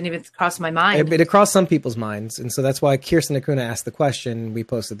 That didn't even cross my mind. It crossed some people's minds, and so that's why Kirsten Acuna asked the question. We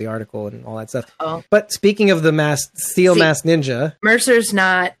posted the article and all that stuff. Oh. But speaking of the steel masked ninja, Mercer's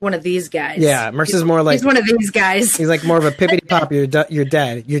not one of these guys. Yeah, Mercer's more like, he's one of these guys. He's like more of a pippity pop. You're dead.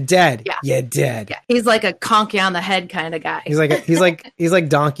 You're dead. Yeah. You're dead. Yeah. He's like a conk you on the head kind of guy. He's like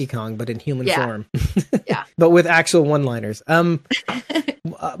Donkey Kong, but in human form. Yeah. But with actual one-liners.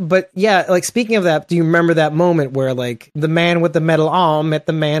 But yeah, like, speaking of that, do you remember that moment where, like, the man with the metal arm met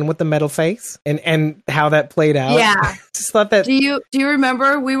the man with the metal face, and how that played out? Yeah. Just thought that. Do you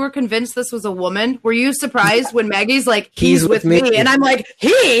remember we were convinced this was a woman? Were you surprised when Maggie's like, he's with me, and I'm like,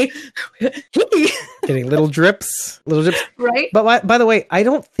 he getting little drips, right? But by the way, I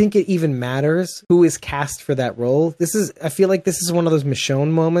don't think it even matters who is cast for that role. I feel like this is one of those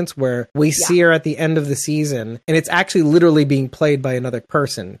Michonne moments where we see her at the end of the season, and it's actually literally being played by another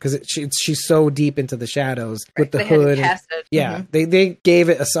person, because she's so deep into the shadows with the hood. Yeah, they gave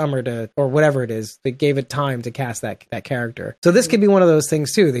it a summer or whatever it is. They gave it time to cast that character. So this could be one of those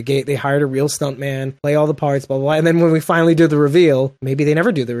things too. They hired a real stuntman, play all the parts, blah, blah, blah. And then when we finally do the reveal, maybe they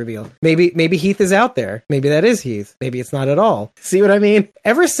never do the reveal. Maybe Heath is out there. Maybe that is Heath. Maybe it's not at all. See what I mean?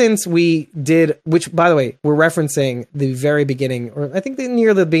 Ever since we did, which, by the way, we're referencing the very beginning, or I think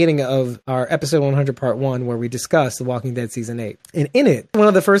near the beginning of our episode 100 part 1, where we discussed The Walking Dead season 8. And in it, one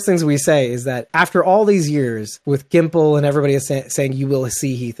of the first things we say is that after all these years with Gimple and everybody is saying you will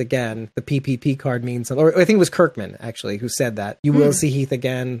see Heath again, the PPP card means something. Or I think it was Kirkman, actually, who said that. You will see Heath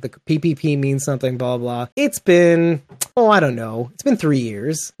again. The PPP means something, blah, blah. It's been, I don't know. It's been 3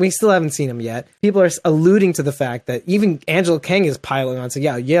 years. We still haven't seen him yet. People are alluding to the fact that even Angela Kang is piling on,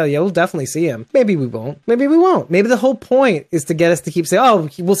 saying, yeah, we'll definitely see him. Maybe we won't. Maybe we won't. Maybe the whole point is to get us to keep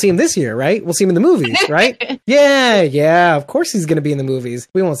saying, we'll see him this year, right? We'll see him in the movies, right? Yeah, of course he's going to be in the movies.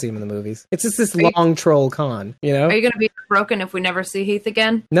 We won't see him in the movies. It's just this long troll con, you know? Are you going to be broken if we never see Heath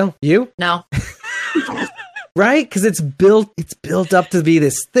again? No. You? No. Right? Because it's built up to be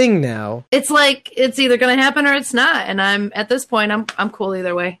this thing now. It's like it's either going to happen or it's not, and I'm at this point I'm cool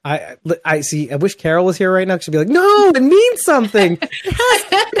either way. I see. I wish Carol was here right now. She'd be like, "No, it means something.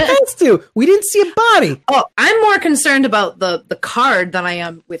 It has to. We didn't see a body." Oh, I'm more concerned about the card than I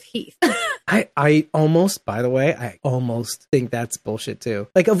am with Heath. I almost, by the way, I almost think that's bullshit too.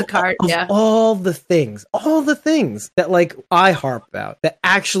 Like of all the things that like I harp about that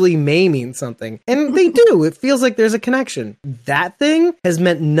actually may mean something, and they do. It feels like there's a connection. That thing has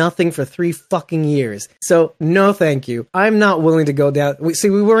meant nothing for 3 fucking years. So no, thank you. I'm not willing to go down. We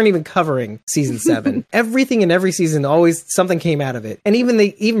weren't even covering season 7. Everything in every season, always something came out of it, and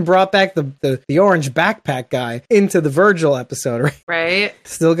they even brought back the orange backpack guy into the Virgil episode. Right.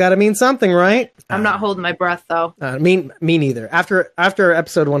 Still got to mean something, right? I'm not holding my breath though. Me neither. After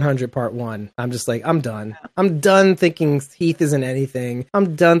episode 100, part 1, I'm just like, I'm done. I'm done thinking Heath isn't anything.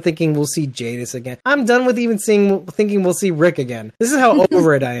 I'm done thinking we'll see Jadis again. I'm done with even thinking we'll see Rick again. This is how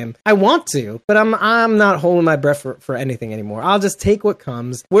over it I am. I want to, but I'm not holding my breath for anything anymore. I'll just take what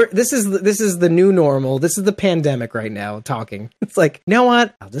comes. This is the new normal. This is the pandemic right now. Talking. It's like, you know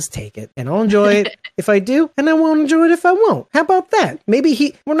what? I'll just take it and I'll enjoy it if I do, and I won't enjoy it if I won't. How about that?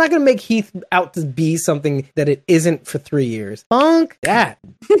 Maybe we're not going to make Heath out to be something that it isn't for 3 years. Funk that.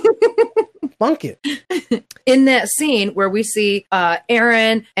 Funk it. In that scene where we see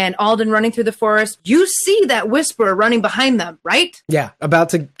Aaron and Alden running through the forest, you see that Whisperer running behind them, right? Yeah, about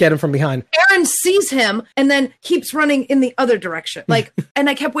to get him from behind. Aaron sees him and then keeps running in the other direction. Like, and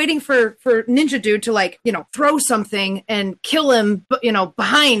I kept waiting for Ninja Dude to, like, throw something and kill him,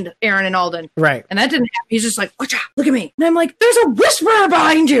 behind Aaron and Alden. Right. And that didn't happen. He's just like, watch out, look at me. And I'm like, there's a Whisperer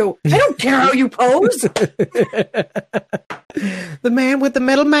behind you. I don't care how you pose. The man with the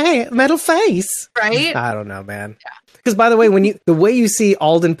metal face. Right? I don't know, man. Yeah. Because, by the way, the way you see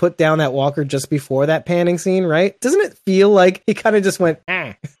Alden put down that walker just before that panning scene, right? Doesn't it feel like he kind of just went,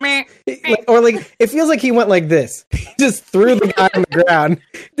 or like, it feels like he went like this. He just threw the guy on the ground.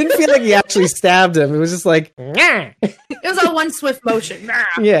 Didn't feel like he actually stabbed him. It was just like, it was all one swift motion.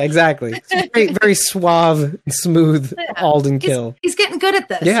 Yeah, exactly. Very, very suave and smooth Alden kill. He's getting good at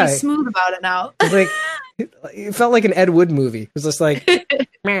this. Yeah. He's smooth about it now. It's like, it felt like an Ed Wood movie. It was just like,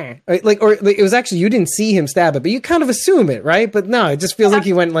 it was actually, you didn't see him stab it, but you kind of assume it, right? But no, it just feels like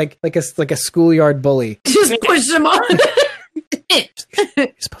he went like a schoolyard bully. Just push him on. You're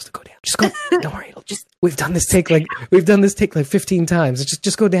supposed to go down. Just go. Don't worry. We've done this take like 15 times.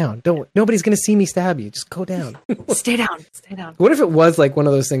 Just go down. Nobody's gonna see me stab you. Just go down. Stay down. What if it was like one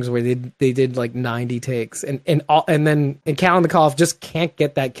of those things where they did like 90 takes and then Cal and McAuliffe just can't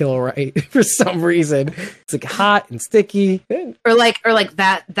get that kill right for some reason. It's like hot and sticky. Or like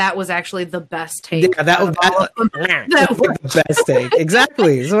that was actually the best take. Yeah, that was the best take.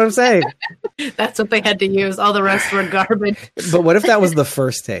 Exactly. That's what I'm saying. That's what they had to use. All the rest were garbage. But what if that was the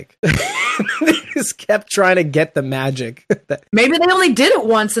first take? They just kept trying to get the magic. Maybe they only did it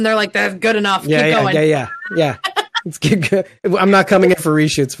once and they're like, that's good enough. Keep going. Yeah. Let's get good. I'm not coming in for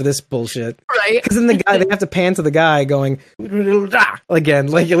reshoots for this bullshit. Right. Because then they have to pan to the guy going again.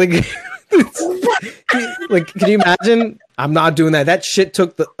 Like can you imagine? I'm not doing that. That shit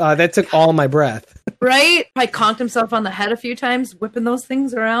took all my breath. Right? Probably conked himself on the head a few times, whipping those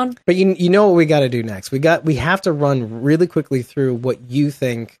things around. But you know what we got to do next? We have to run really quickly through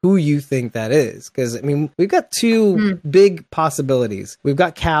who you think that is. Because, I mean, we've got two big possibilities. We've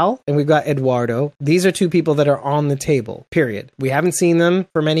got Cal and we've got Eduardo. These are two people that are on the table, period. We haven't seen them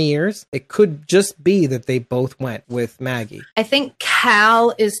for many years. It could just be that they both went with Maggie. I think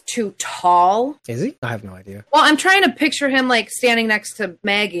Cal is too tall. Is he? I have no idea. Well, I'm trying to picture him like standing next to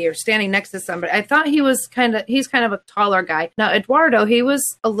Maggie or standing next to somebody. I thought he's kind of a taller guy. Now Eduardo, he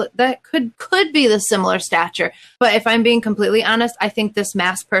was that could be the similar stature. But if I'm being completely honest, I think this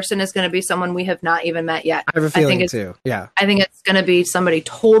masked person is going to be someone we have not even met yet. I have a feeling too. Yeah. I think it's going to be somebody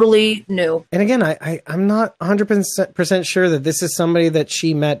totally new. And again, I'm not 100% sure that this is somebody that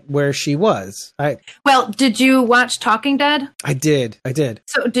she met where she was. Well, did you watch Talking Dead? I did.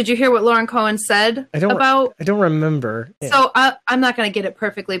 So did you hear what Lauren Cohen said about? I don't remember. Yeah. So I'm not going to get it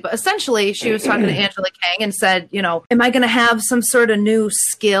perfectly, but essentially she was talking to Angela Kang and said, am I going to have some sort of new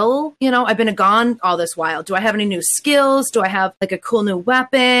skill? I've been gone all this while. Do I have any new skills? Do I have like a cool new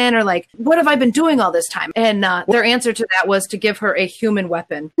weapon? Or like, what have I been doing all this time? And their answer to that was to give her a human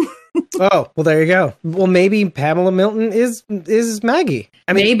weapon. Oh, well, there you go. Well, maybe Pamela Milton is Maggie.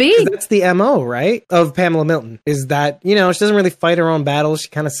 I mean, maybe that's the MO, right? Of Pamela Milton is that, she doesn't really fight her own battles. She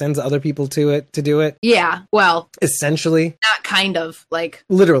kind of sends other people to do it. Yeah. Well, essentially, not kind of, like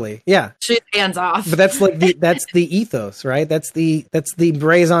literally. Yeah. She's hands off. But that's like that's the ethos, right? That's the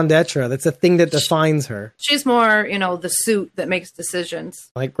raison d'etre. That's the thing that defines her. She's more, the suit that makes decisions.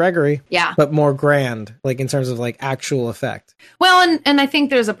 Like Gregory. Yeah. But more grand, like in terms of like actual effect. Well, and I think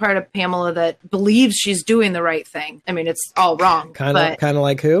there's a part of Pamela that believes she's doing the right thing. I mean, it's all wrong. Kind of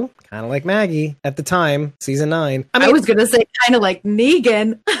like who? Kind of like Maggie at the time, season 9. I was going to say kind of like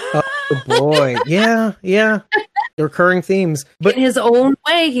Negan. Oh boy. Yeah. Recurring themes. But in his own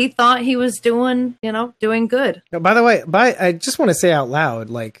way, he thought he was doing good. By the way, I just want to say out loud,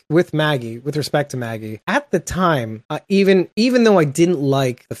 like with Maggie, with respect to Maggie, at the time, even though I didn't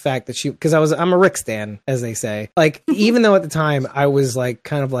like the fact that because I'm a Rick stan, as they say, like even though at the time I was like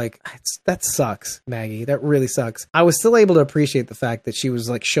kind of like that sucks, Maggie, that really sucks. I was still able to appreciate the fact that she was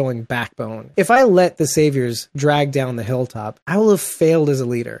like showing backbone. If I let the Saviors drag down the hilltop, I will have failed as a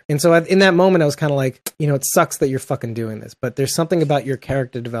leader. And so in that moment, I was kind of like, it sucks that you're fucking doing this, but there's something about your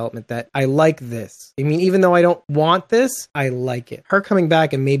character development that I like this. I mean, even though I don't want this, I like it. Her coming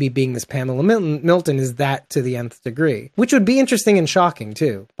back and maybe being this Pamela Milton is that to the nth degree, which would be interesting and shocking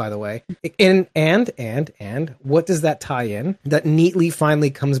too, by the way. And what does that tie in? That neatly finally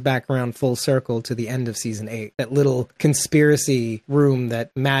comes back around full circle to the end of season 8, that little conspiracy room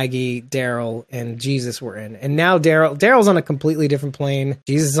that Maggie, Daryl, and Jesus were in. And now Daryl's on a completely different plane.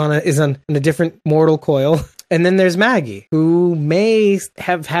 Jesus is on a different mortal coil. And then there's Maggie, who may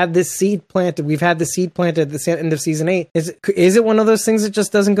have had this seed planted. We've had the seed planted at the end of season 8. Is it one of those things that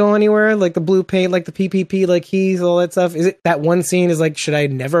just doesn't go anywhere? Like the blue paint, like the PPP, like keys, all that stuff? Is it that one scene is like, should I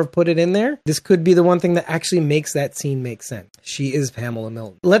never have put it in there? This could be the one thing that actually makes that scene make sense. She is Pamela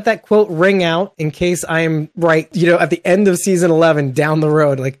Milton. Let that quote ring out in case I am right, at the end of season 11 down the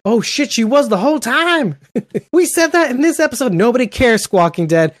road. Like, oh shit, she was the whole time. We said that in this episode. Nobody cares, Squawking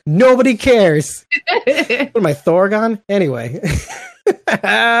Dead. Nobody cares. What am I, Thorgon? Anyway.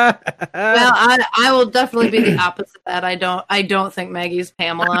 Well, I will definitely be the opposite of that. I don't think Maggie's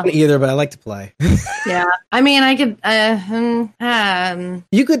Pamela. I don't either, but I like to play. Yeah. I mean, I could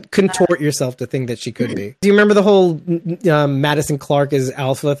you could contort yourself to think that she could be. Do you remember the whole Madison Clark is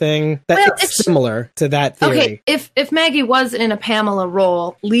alpha thing? It's similar to that theory. Okay, if Maggie was in a Pamela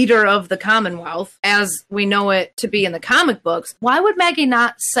role, leader of the Commonwealth, as we know it to be in the comic books, why would Maggie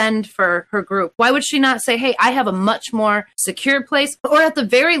not send for her group? Why would she not say, hey, I have a much more secure place, or at the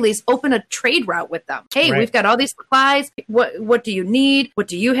very least, open a trade route with them? Hey, We've got all these supplies. What do you need? What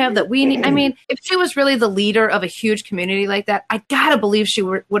do you have that we need? I mean, if she was really the leader of a huge community like that, I gotta believe she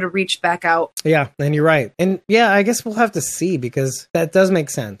would have reached back out. Yeah, and you're right. And yeah, I guess we'll have to see, because that does make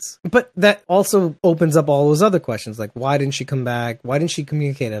sense. But that also opens up all those other questions, like why didn't she come back? Why didn't she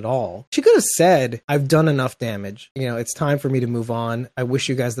communicate at all? She could have said, I've done enough damage. It's time for me to move on. I wish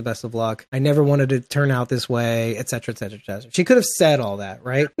you guys the best of luck. I never wanted to turn out this way, etc., etc., etc. She could have said all that,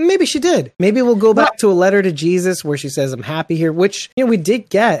 right? Maybe she did. Maybe we'll go back to a letter to Jesus where she says, I'm happy here, which, we did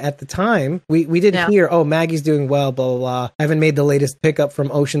get at the time. We did hear, oh, Maggie's doing well, blah, blah, blah. I haven't made the latest pickup from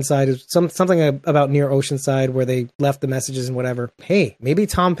Oceanside. Something about near Oceanside where they left the messages and whatever. Hey, maybe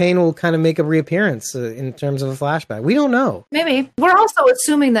Tom Paine will kind of make a reappearance in terms of a flashback. We don't know. Maybe. We're also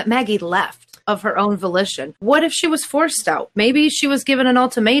assuming that Maggie left of her own volition. What if she was forced out? Maybe she was given an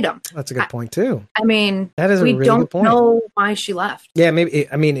ultimatum. That's a good point too. I mean, that is a really good point. We don't know why she left. Yeah, maybe.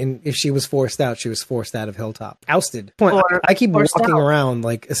 I mean, if she was forced out, she was forced out of Hilltop. Ousted. I keep walking around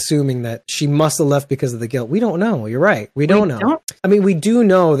like assuming that she must have left because of the guilt. We don't know. You're right. We don't know. I mean, we do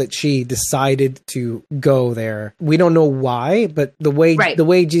know that she decided to go there. We don't know why, but the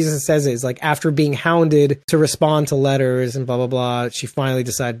way Jesus says it is like after being hounded to respond to letters and blah, blah, blah, she finally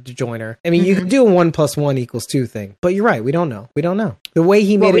decided to join her. I mean, you could do a 1 + 1 = 2 thing, but you're right. We don't know. The way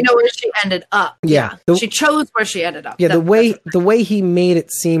he made it. We know where she ended up. Yeah. She chose where she ended up. Yeah. The way he made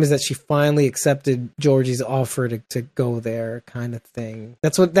it seem is that she finally accepted Georgie's offer to go there, kind of thing.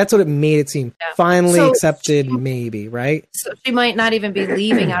 That's what it made it seem. Yeah. Finally accepted, maybe, right? So she might not even be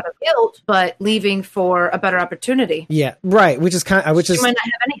leaving out of guilt, but leaving for a better opportunity. Yeah. Right. She might not have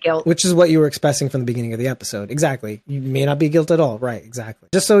any guilt. Which is what you were expressing from the beginning of the episode. Exactly. You may not be guilt at all. Right. Exactly.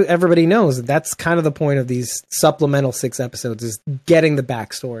 Just so everybody knows, that's kind of the point of these supplemental 6 episodes is getting the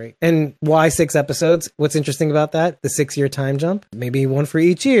backstory. And why 6 episodes? What's interesting about that? The 6-year time jump? Maybe one for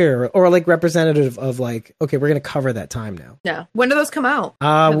each year, or like representative of like, okay, we're going to cover that time now. Yeah. When do those come out?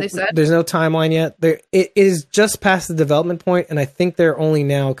 Have they said? There's no timeline yet. It is just past the development point, and I think they're only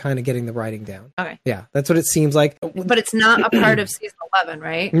now kind of getting the writing down. Okay. Yeah, that's what it seems like. But it's not a part of season 11,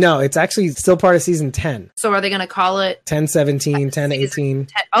 right? No, it's actually still part of season 10. So are they going to call it 10/17, 10/18?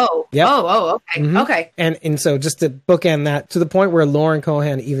 10. Oh. Yep. Oh, okay. Mm-hmm. Okay. And so just to bookend that to the point where Lauren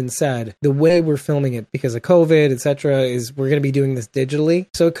Cohan even said the way we're filming it because of COVID, etc., is we're going to be doing this digitally.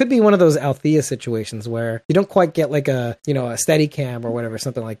 So it could be one of those Althea situations where you don't quite get like a steady cam or whatever,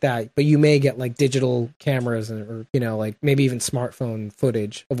 something like that, but you may get like digital cameras or like maybe even smartphone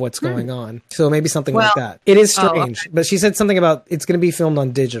footage of what's going on. So maybe something like that. It is strange, but she said something about it's going to be filmed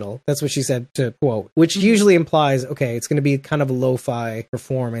on digital. That's what she said, to quote, which usually implies, okay, it's going to be kind of a lo-fi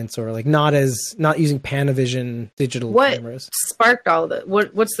performance or like not not using Panavision digital cameras. What sparked all of that?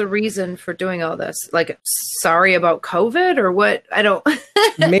 What's the reason for doing all this? Like, sorry about COVID or what? I don't.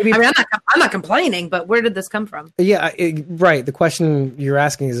 Maybe. I mean, I'm not complaining, but where did this come from? Yeah, right. The question you're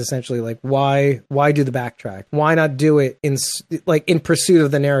asking is essentially like, why do the backtrack? Why not do it in pursuit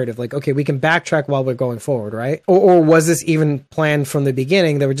of the narrative? Like, okay, we can backtrack while we're going forward, right? Or was this even planned from the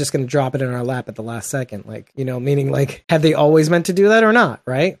beginning that we're just going to drop it in our lap at the last second? Like, meaning like, have they always meant to do that or not?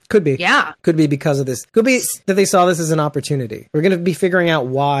 Right? Could be. Yeah. Could be because of this. Could be that they saw this as an opportunity. We're going to be figuring out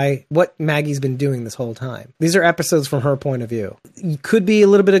what Maggie's been doing this whole time. These are episodes from her point of view. Could be a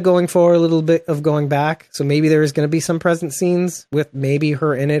little bit of going forward, a little bit of going back. So maybe there is going to be some present scenes with maybe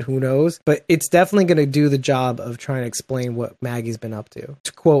her in it. Who knows? But it's definitely going to do the job of trying to explain what Maggie's been up to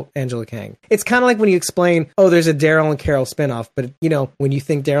quote Angela Kang. It's kind of like when you explain, oh, there's a Daryl and Carol spinoff, but when you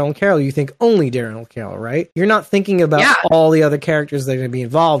think Daryl and Carol, you think only Daryl and Carol, right? You're not thinking about all the other characters that are going to be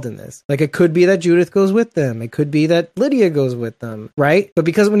involved in this. Like, it could be that Judith goes with them. It could be that Lydia goes with them, right? But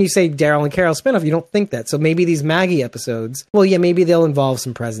because when you say Daryl and Carol spinoff, you don't think that. So maybe these Maggie episodes, well, yeah, maybe they'll involve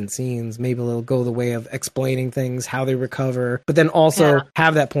some present scenes. Maybe they'll go the way of explaining things, how they recover, but then also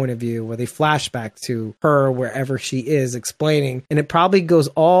have that point of view where they flash back to her wherever she is explaining. And it probably goes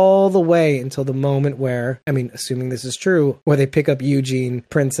all the way until the moment where, I mean, assuming this is true, where they pick up Eugene,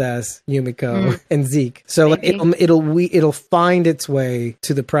 Princess, Yumiko, and Zeke. So like, it'll find its way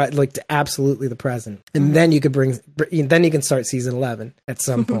to to absolutely the present. And then you can start season 11 at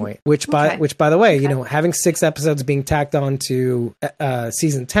some point, which by the way, having 6 episodes being tacked on to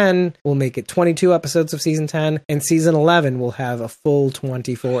season 10 will make it 22 episodes of season 10, and season 11 will have a full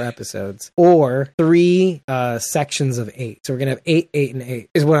 24 episodes or 3 sections of 8. So we're going to have 8, 8, and 8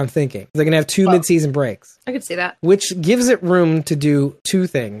 is what I'm thinking. They're going to have 2 mid-season breaks. I could see that. Which gives it room to do 2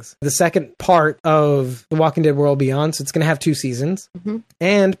 things. The second part of The Walking Dead World Beyond, so it's going to have 2 seasons,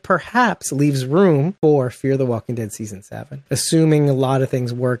 and perhaps leaves room for Fear the Walking Dead Season 7, assuming a lot of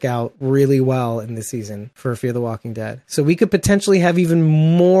things work out really well in this season for Fear the Walking Dead. So we could potentially have even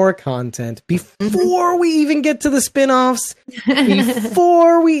more content before we even get to the spin-offs,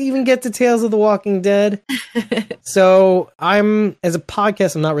 before we even get to Tales of the Walking Dead. So as a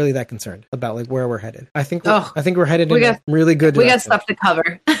podcast, I'm not really that concerned about like where we're headed. I think we're headed in a really good direction. We got stuff to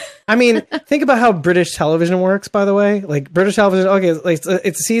cover. I mean, think about how British television works, by the way. Like, British television, okay, like,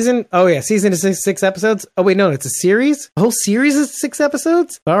 it's a season. Oh, yeah, season is 6 episodes. Oh, wait, no, it's a series? A whole series is 6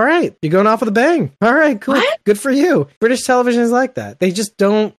 episodes? All right, you're going off with a bang. All right, cool. What? Good for you. British television is like that. They just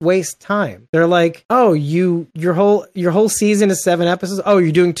don't waste time. They're like, oh, your whole season is 7 episodes? Oh,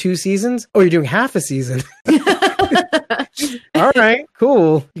 you're doing 2 seasons? Oh, you're doing half a season. All right,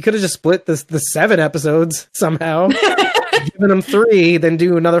 cool. You could have just split the 7 episodes somehow. Giving them 3, then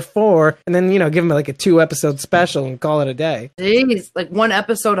do another 4, and then, give them like a 2-episode special and call it a day. Jeez, like 1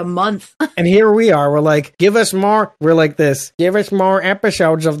 episode a month. And here we are. We're like, give us more. We're like this. Give us more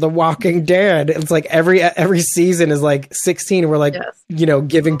episodes of The Walking Dead. It's like every season is like 16. We're like,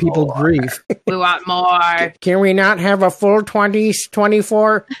 giving people grief. We want more. Can we not have a full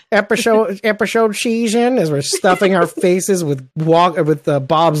 24 episode season as we're stuffing our faces with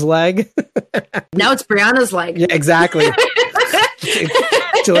Bob's leg? Now it's Brianna's leg. Yeah, exactly.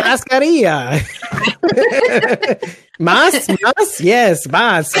 Churrascaria. Mas? Yes,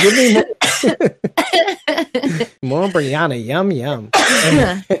 mas. Give me more. More Brianna. Yum, yum.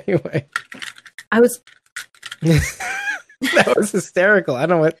 Anyway. That was hysterical. I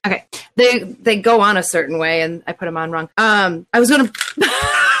don't know what. Okay. They go on a certain way, and I put them on wrong. I was going to...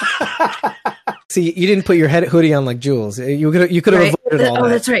 See, you didn't put your hoodie on like Jules. You could have avoided all that. Oh,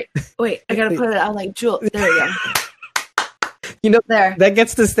 that's right. Wait, I got to put it on like Jules. There we go. There. That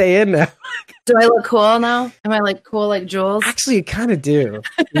gets to stay in now. Do I look cool now? Am I like cool like Jules? Actually, you kind of do.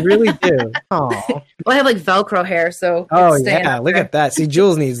 You really do. Oh. Well, I have like Velcro hair, so. Oh yeah, look at that. See,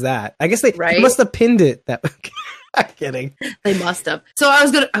 Jules needs that. I guess they must have pinned it that. I'm kidding. They must have. So I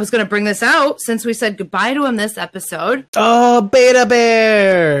was gonna bring this out since we said goodbye to him this episode. Oh, Beta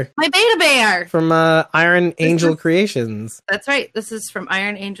Bear! My Beta Bear from Iron Angel Creations. That's right. This is from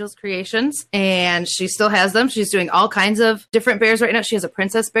Iron Angels Creations, and she still has them. She's doing all kinds of different bears right now. She has a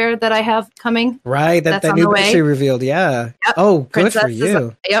princess bear that I have coming. Right, that new bear she revealed. Yeah. Yep. Oh, good for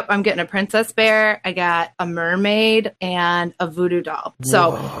you. Yep, I'm getting a princess bear. I got a mermaid and a voodoo doll.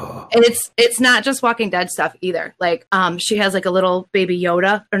 So it's not just Walking Dead stuff either. Like, she has like a little baby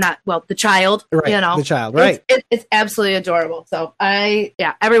Yoda, or not, well, the child, right, you know. The child, right. It's absolutely adorable. So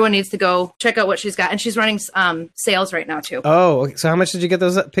everyone needs to go check out what she's got. And she's running sales right now too. Oh, so how much did you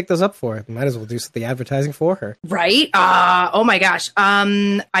pick those up for? Might as well do the advertising for her. Right? Oh my gosh.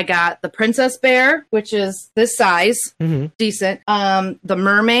 I got the Princess Bear, which is this size, decent. The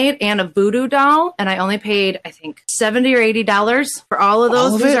mermaid and a voodoo doll, and I only paid, I think, $70 or $80 for all of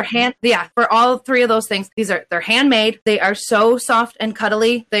those. These are for all three of those things. They're handmade. They are so soft and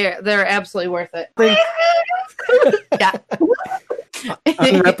cuddly. They're absolutely worth it. Yeah.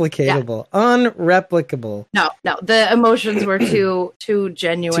 Unreplicatable. Unreplicable. No. The emotions were too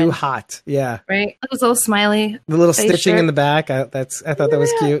genuine. Too hot. Yeah. Right? It was a little smiley. The little stitching in the back. I thought that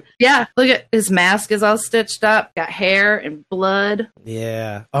was cute. Yeah. Look at his mask is all stitched up. Got hair and blood.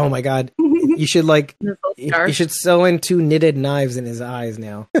 Yeah. Oh my God. You should you should sew in 2 knitted knives in his eyes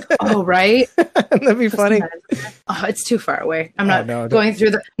now. Oh, right. That'd be funny. Oh, it's too far away. I'm not going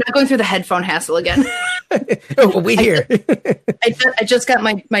through the headphone hassle again. Oh, wait here. I just got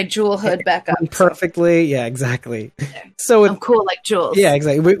my Jewel hood back up. Perfectly. So. Yeah, exactly. So I'm cool like Jules. Yeah,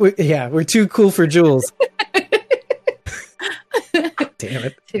 exactly. We're too cool for Jules.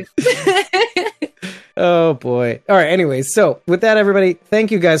 Damn it. Oh boy. All right. Anyways, so with that, everybody,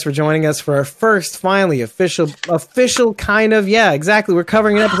 thank you guys for joining us for our first, finally official kind of. Yeah, exactly. We're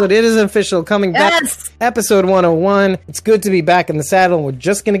covering an episode. It is official coming back. Episode 101. It's good to be back in the saddle. We're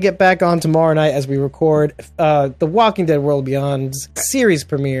just going to get back on tomorrow night as we record The Walking Dead World Beyond's series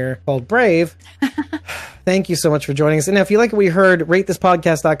premiere called Brave. Thank you so much for joining us. And if you like what we heard,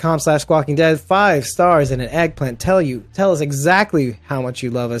 ratethispodcast.com/squawkingdead, 5 stars and an eggplant. Tell us exactly how much you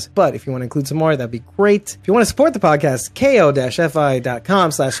love us. But if you want to include some more, that'd be great. If you want to support the podcast,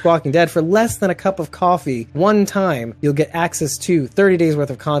 ko-fi.com/squawkingdead. For less than a cup of coffee, one time, you'll get access to 30 days worth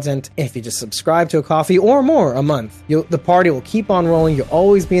of content. If you just subscribe to a coffee or more a month, the party will keep on rolling. You'll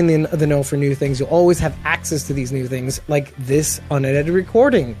always be in the know for new things. You'll always have access to these new things, like this unedited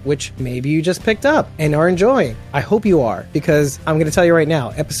recording, which maybe you just picked up and are enjoying. I hope you are, because I'm going to tell you right now,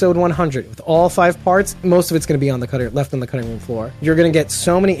 episode 100 with all 5 parts, most of it's going to be left on the cutting room floor. You're going to get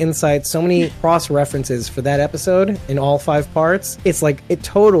so many insights, so many cross references for that episode in all 5 parts. It's like, it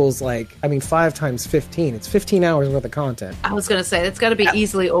totals 5 times 15. It's 15 hours worth of content. I was going to say, it's got to be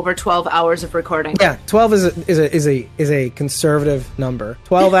easily over 12 hours of recording. Yeah, 12 is a conservative number.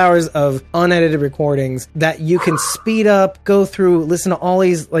 12 hours of unedited recordings that you can speed up, go through, listen to all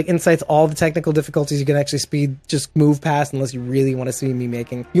these insights, all the technical difficulties you can actually just move past, unless you really want to see me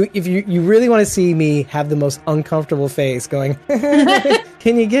if you really want to see me have the most uncomfortable face going,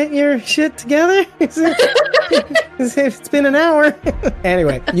 can you get your shit together? It's been an hour.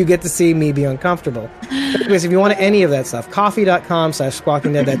 Anyway, you get to see me be uncomfortable. Anyways, if you want any of that stuff,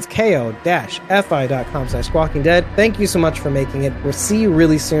 coffee.com/squawkingdead. That's ko-fi.com/squawkingdead. Thank you so much for making it. We'll see you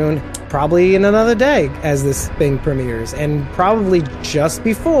really soon, probably in another day as this thing premieres, and probably just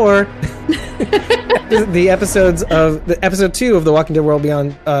before the episode 2 of The Walking Dead World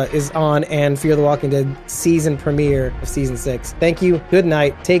Beyond is on, and Fear the Walking Dead season premiere of season 6. Thank you. Good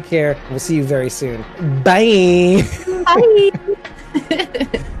night. Take care. We'll see you very soon. Bye. Bye.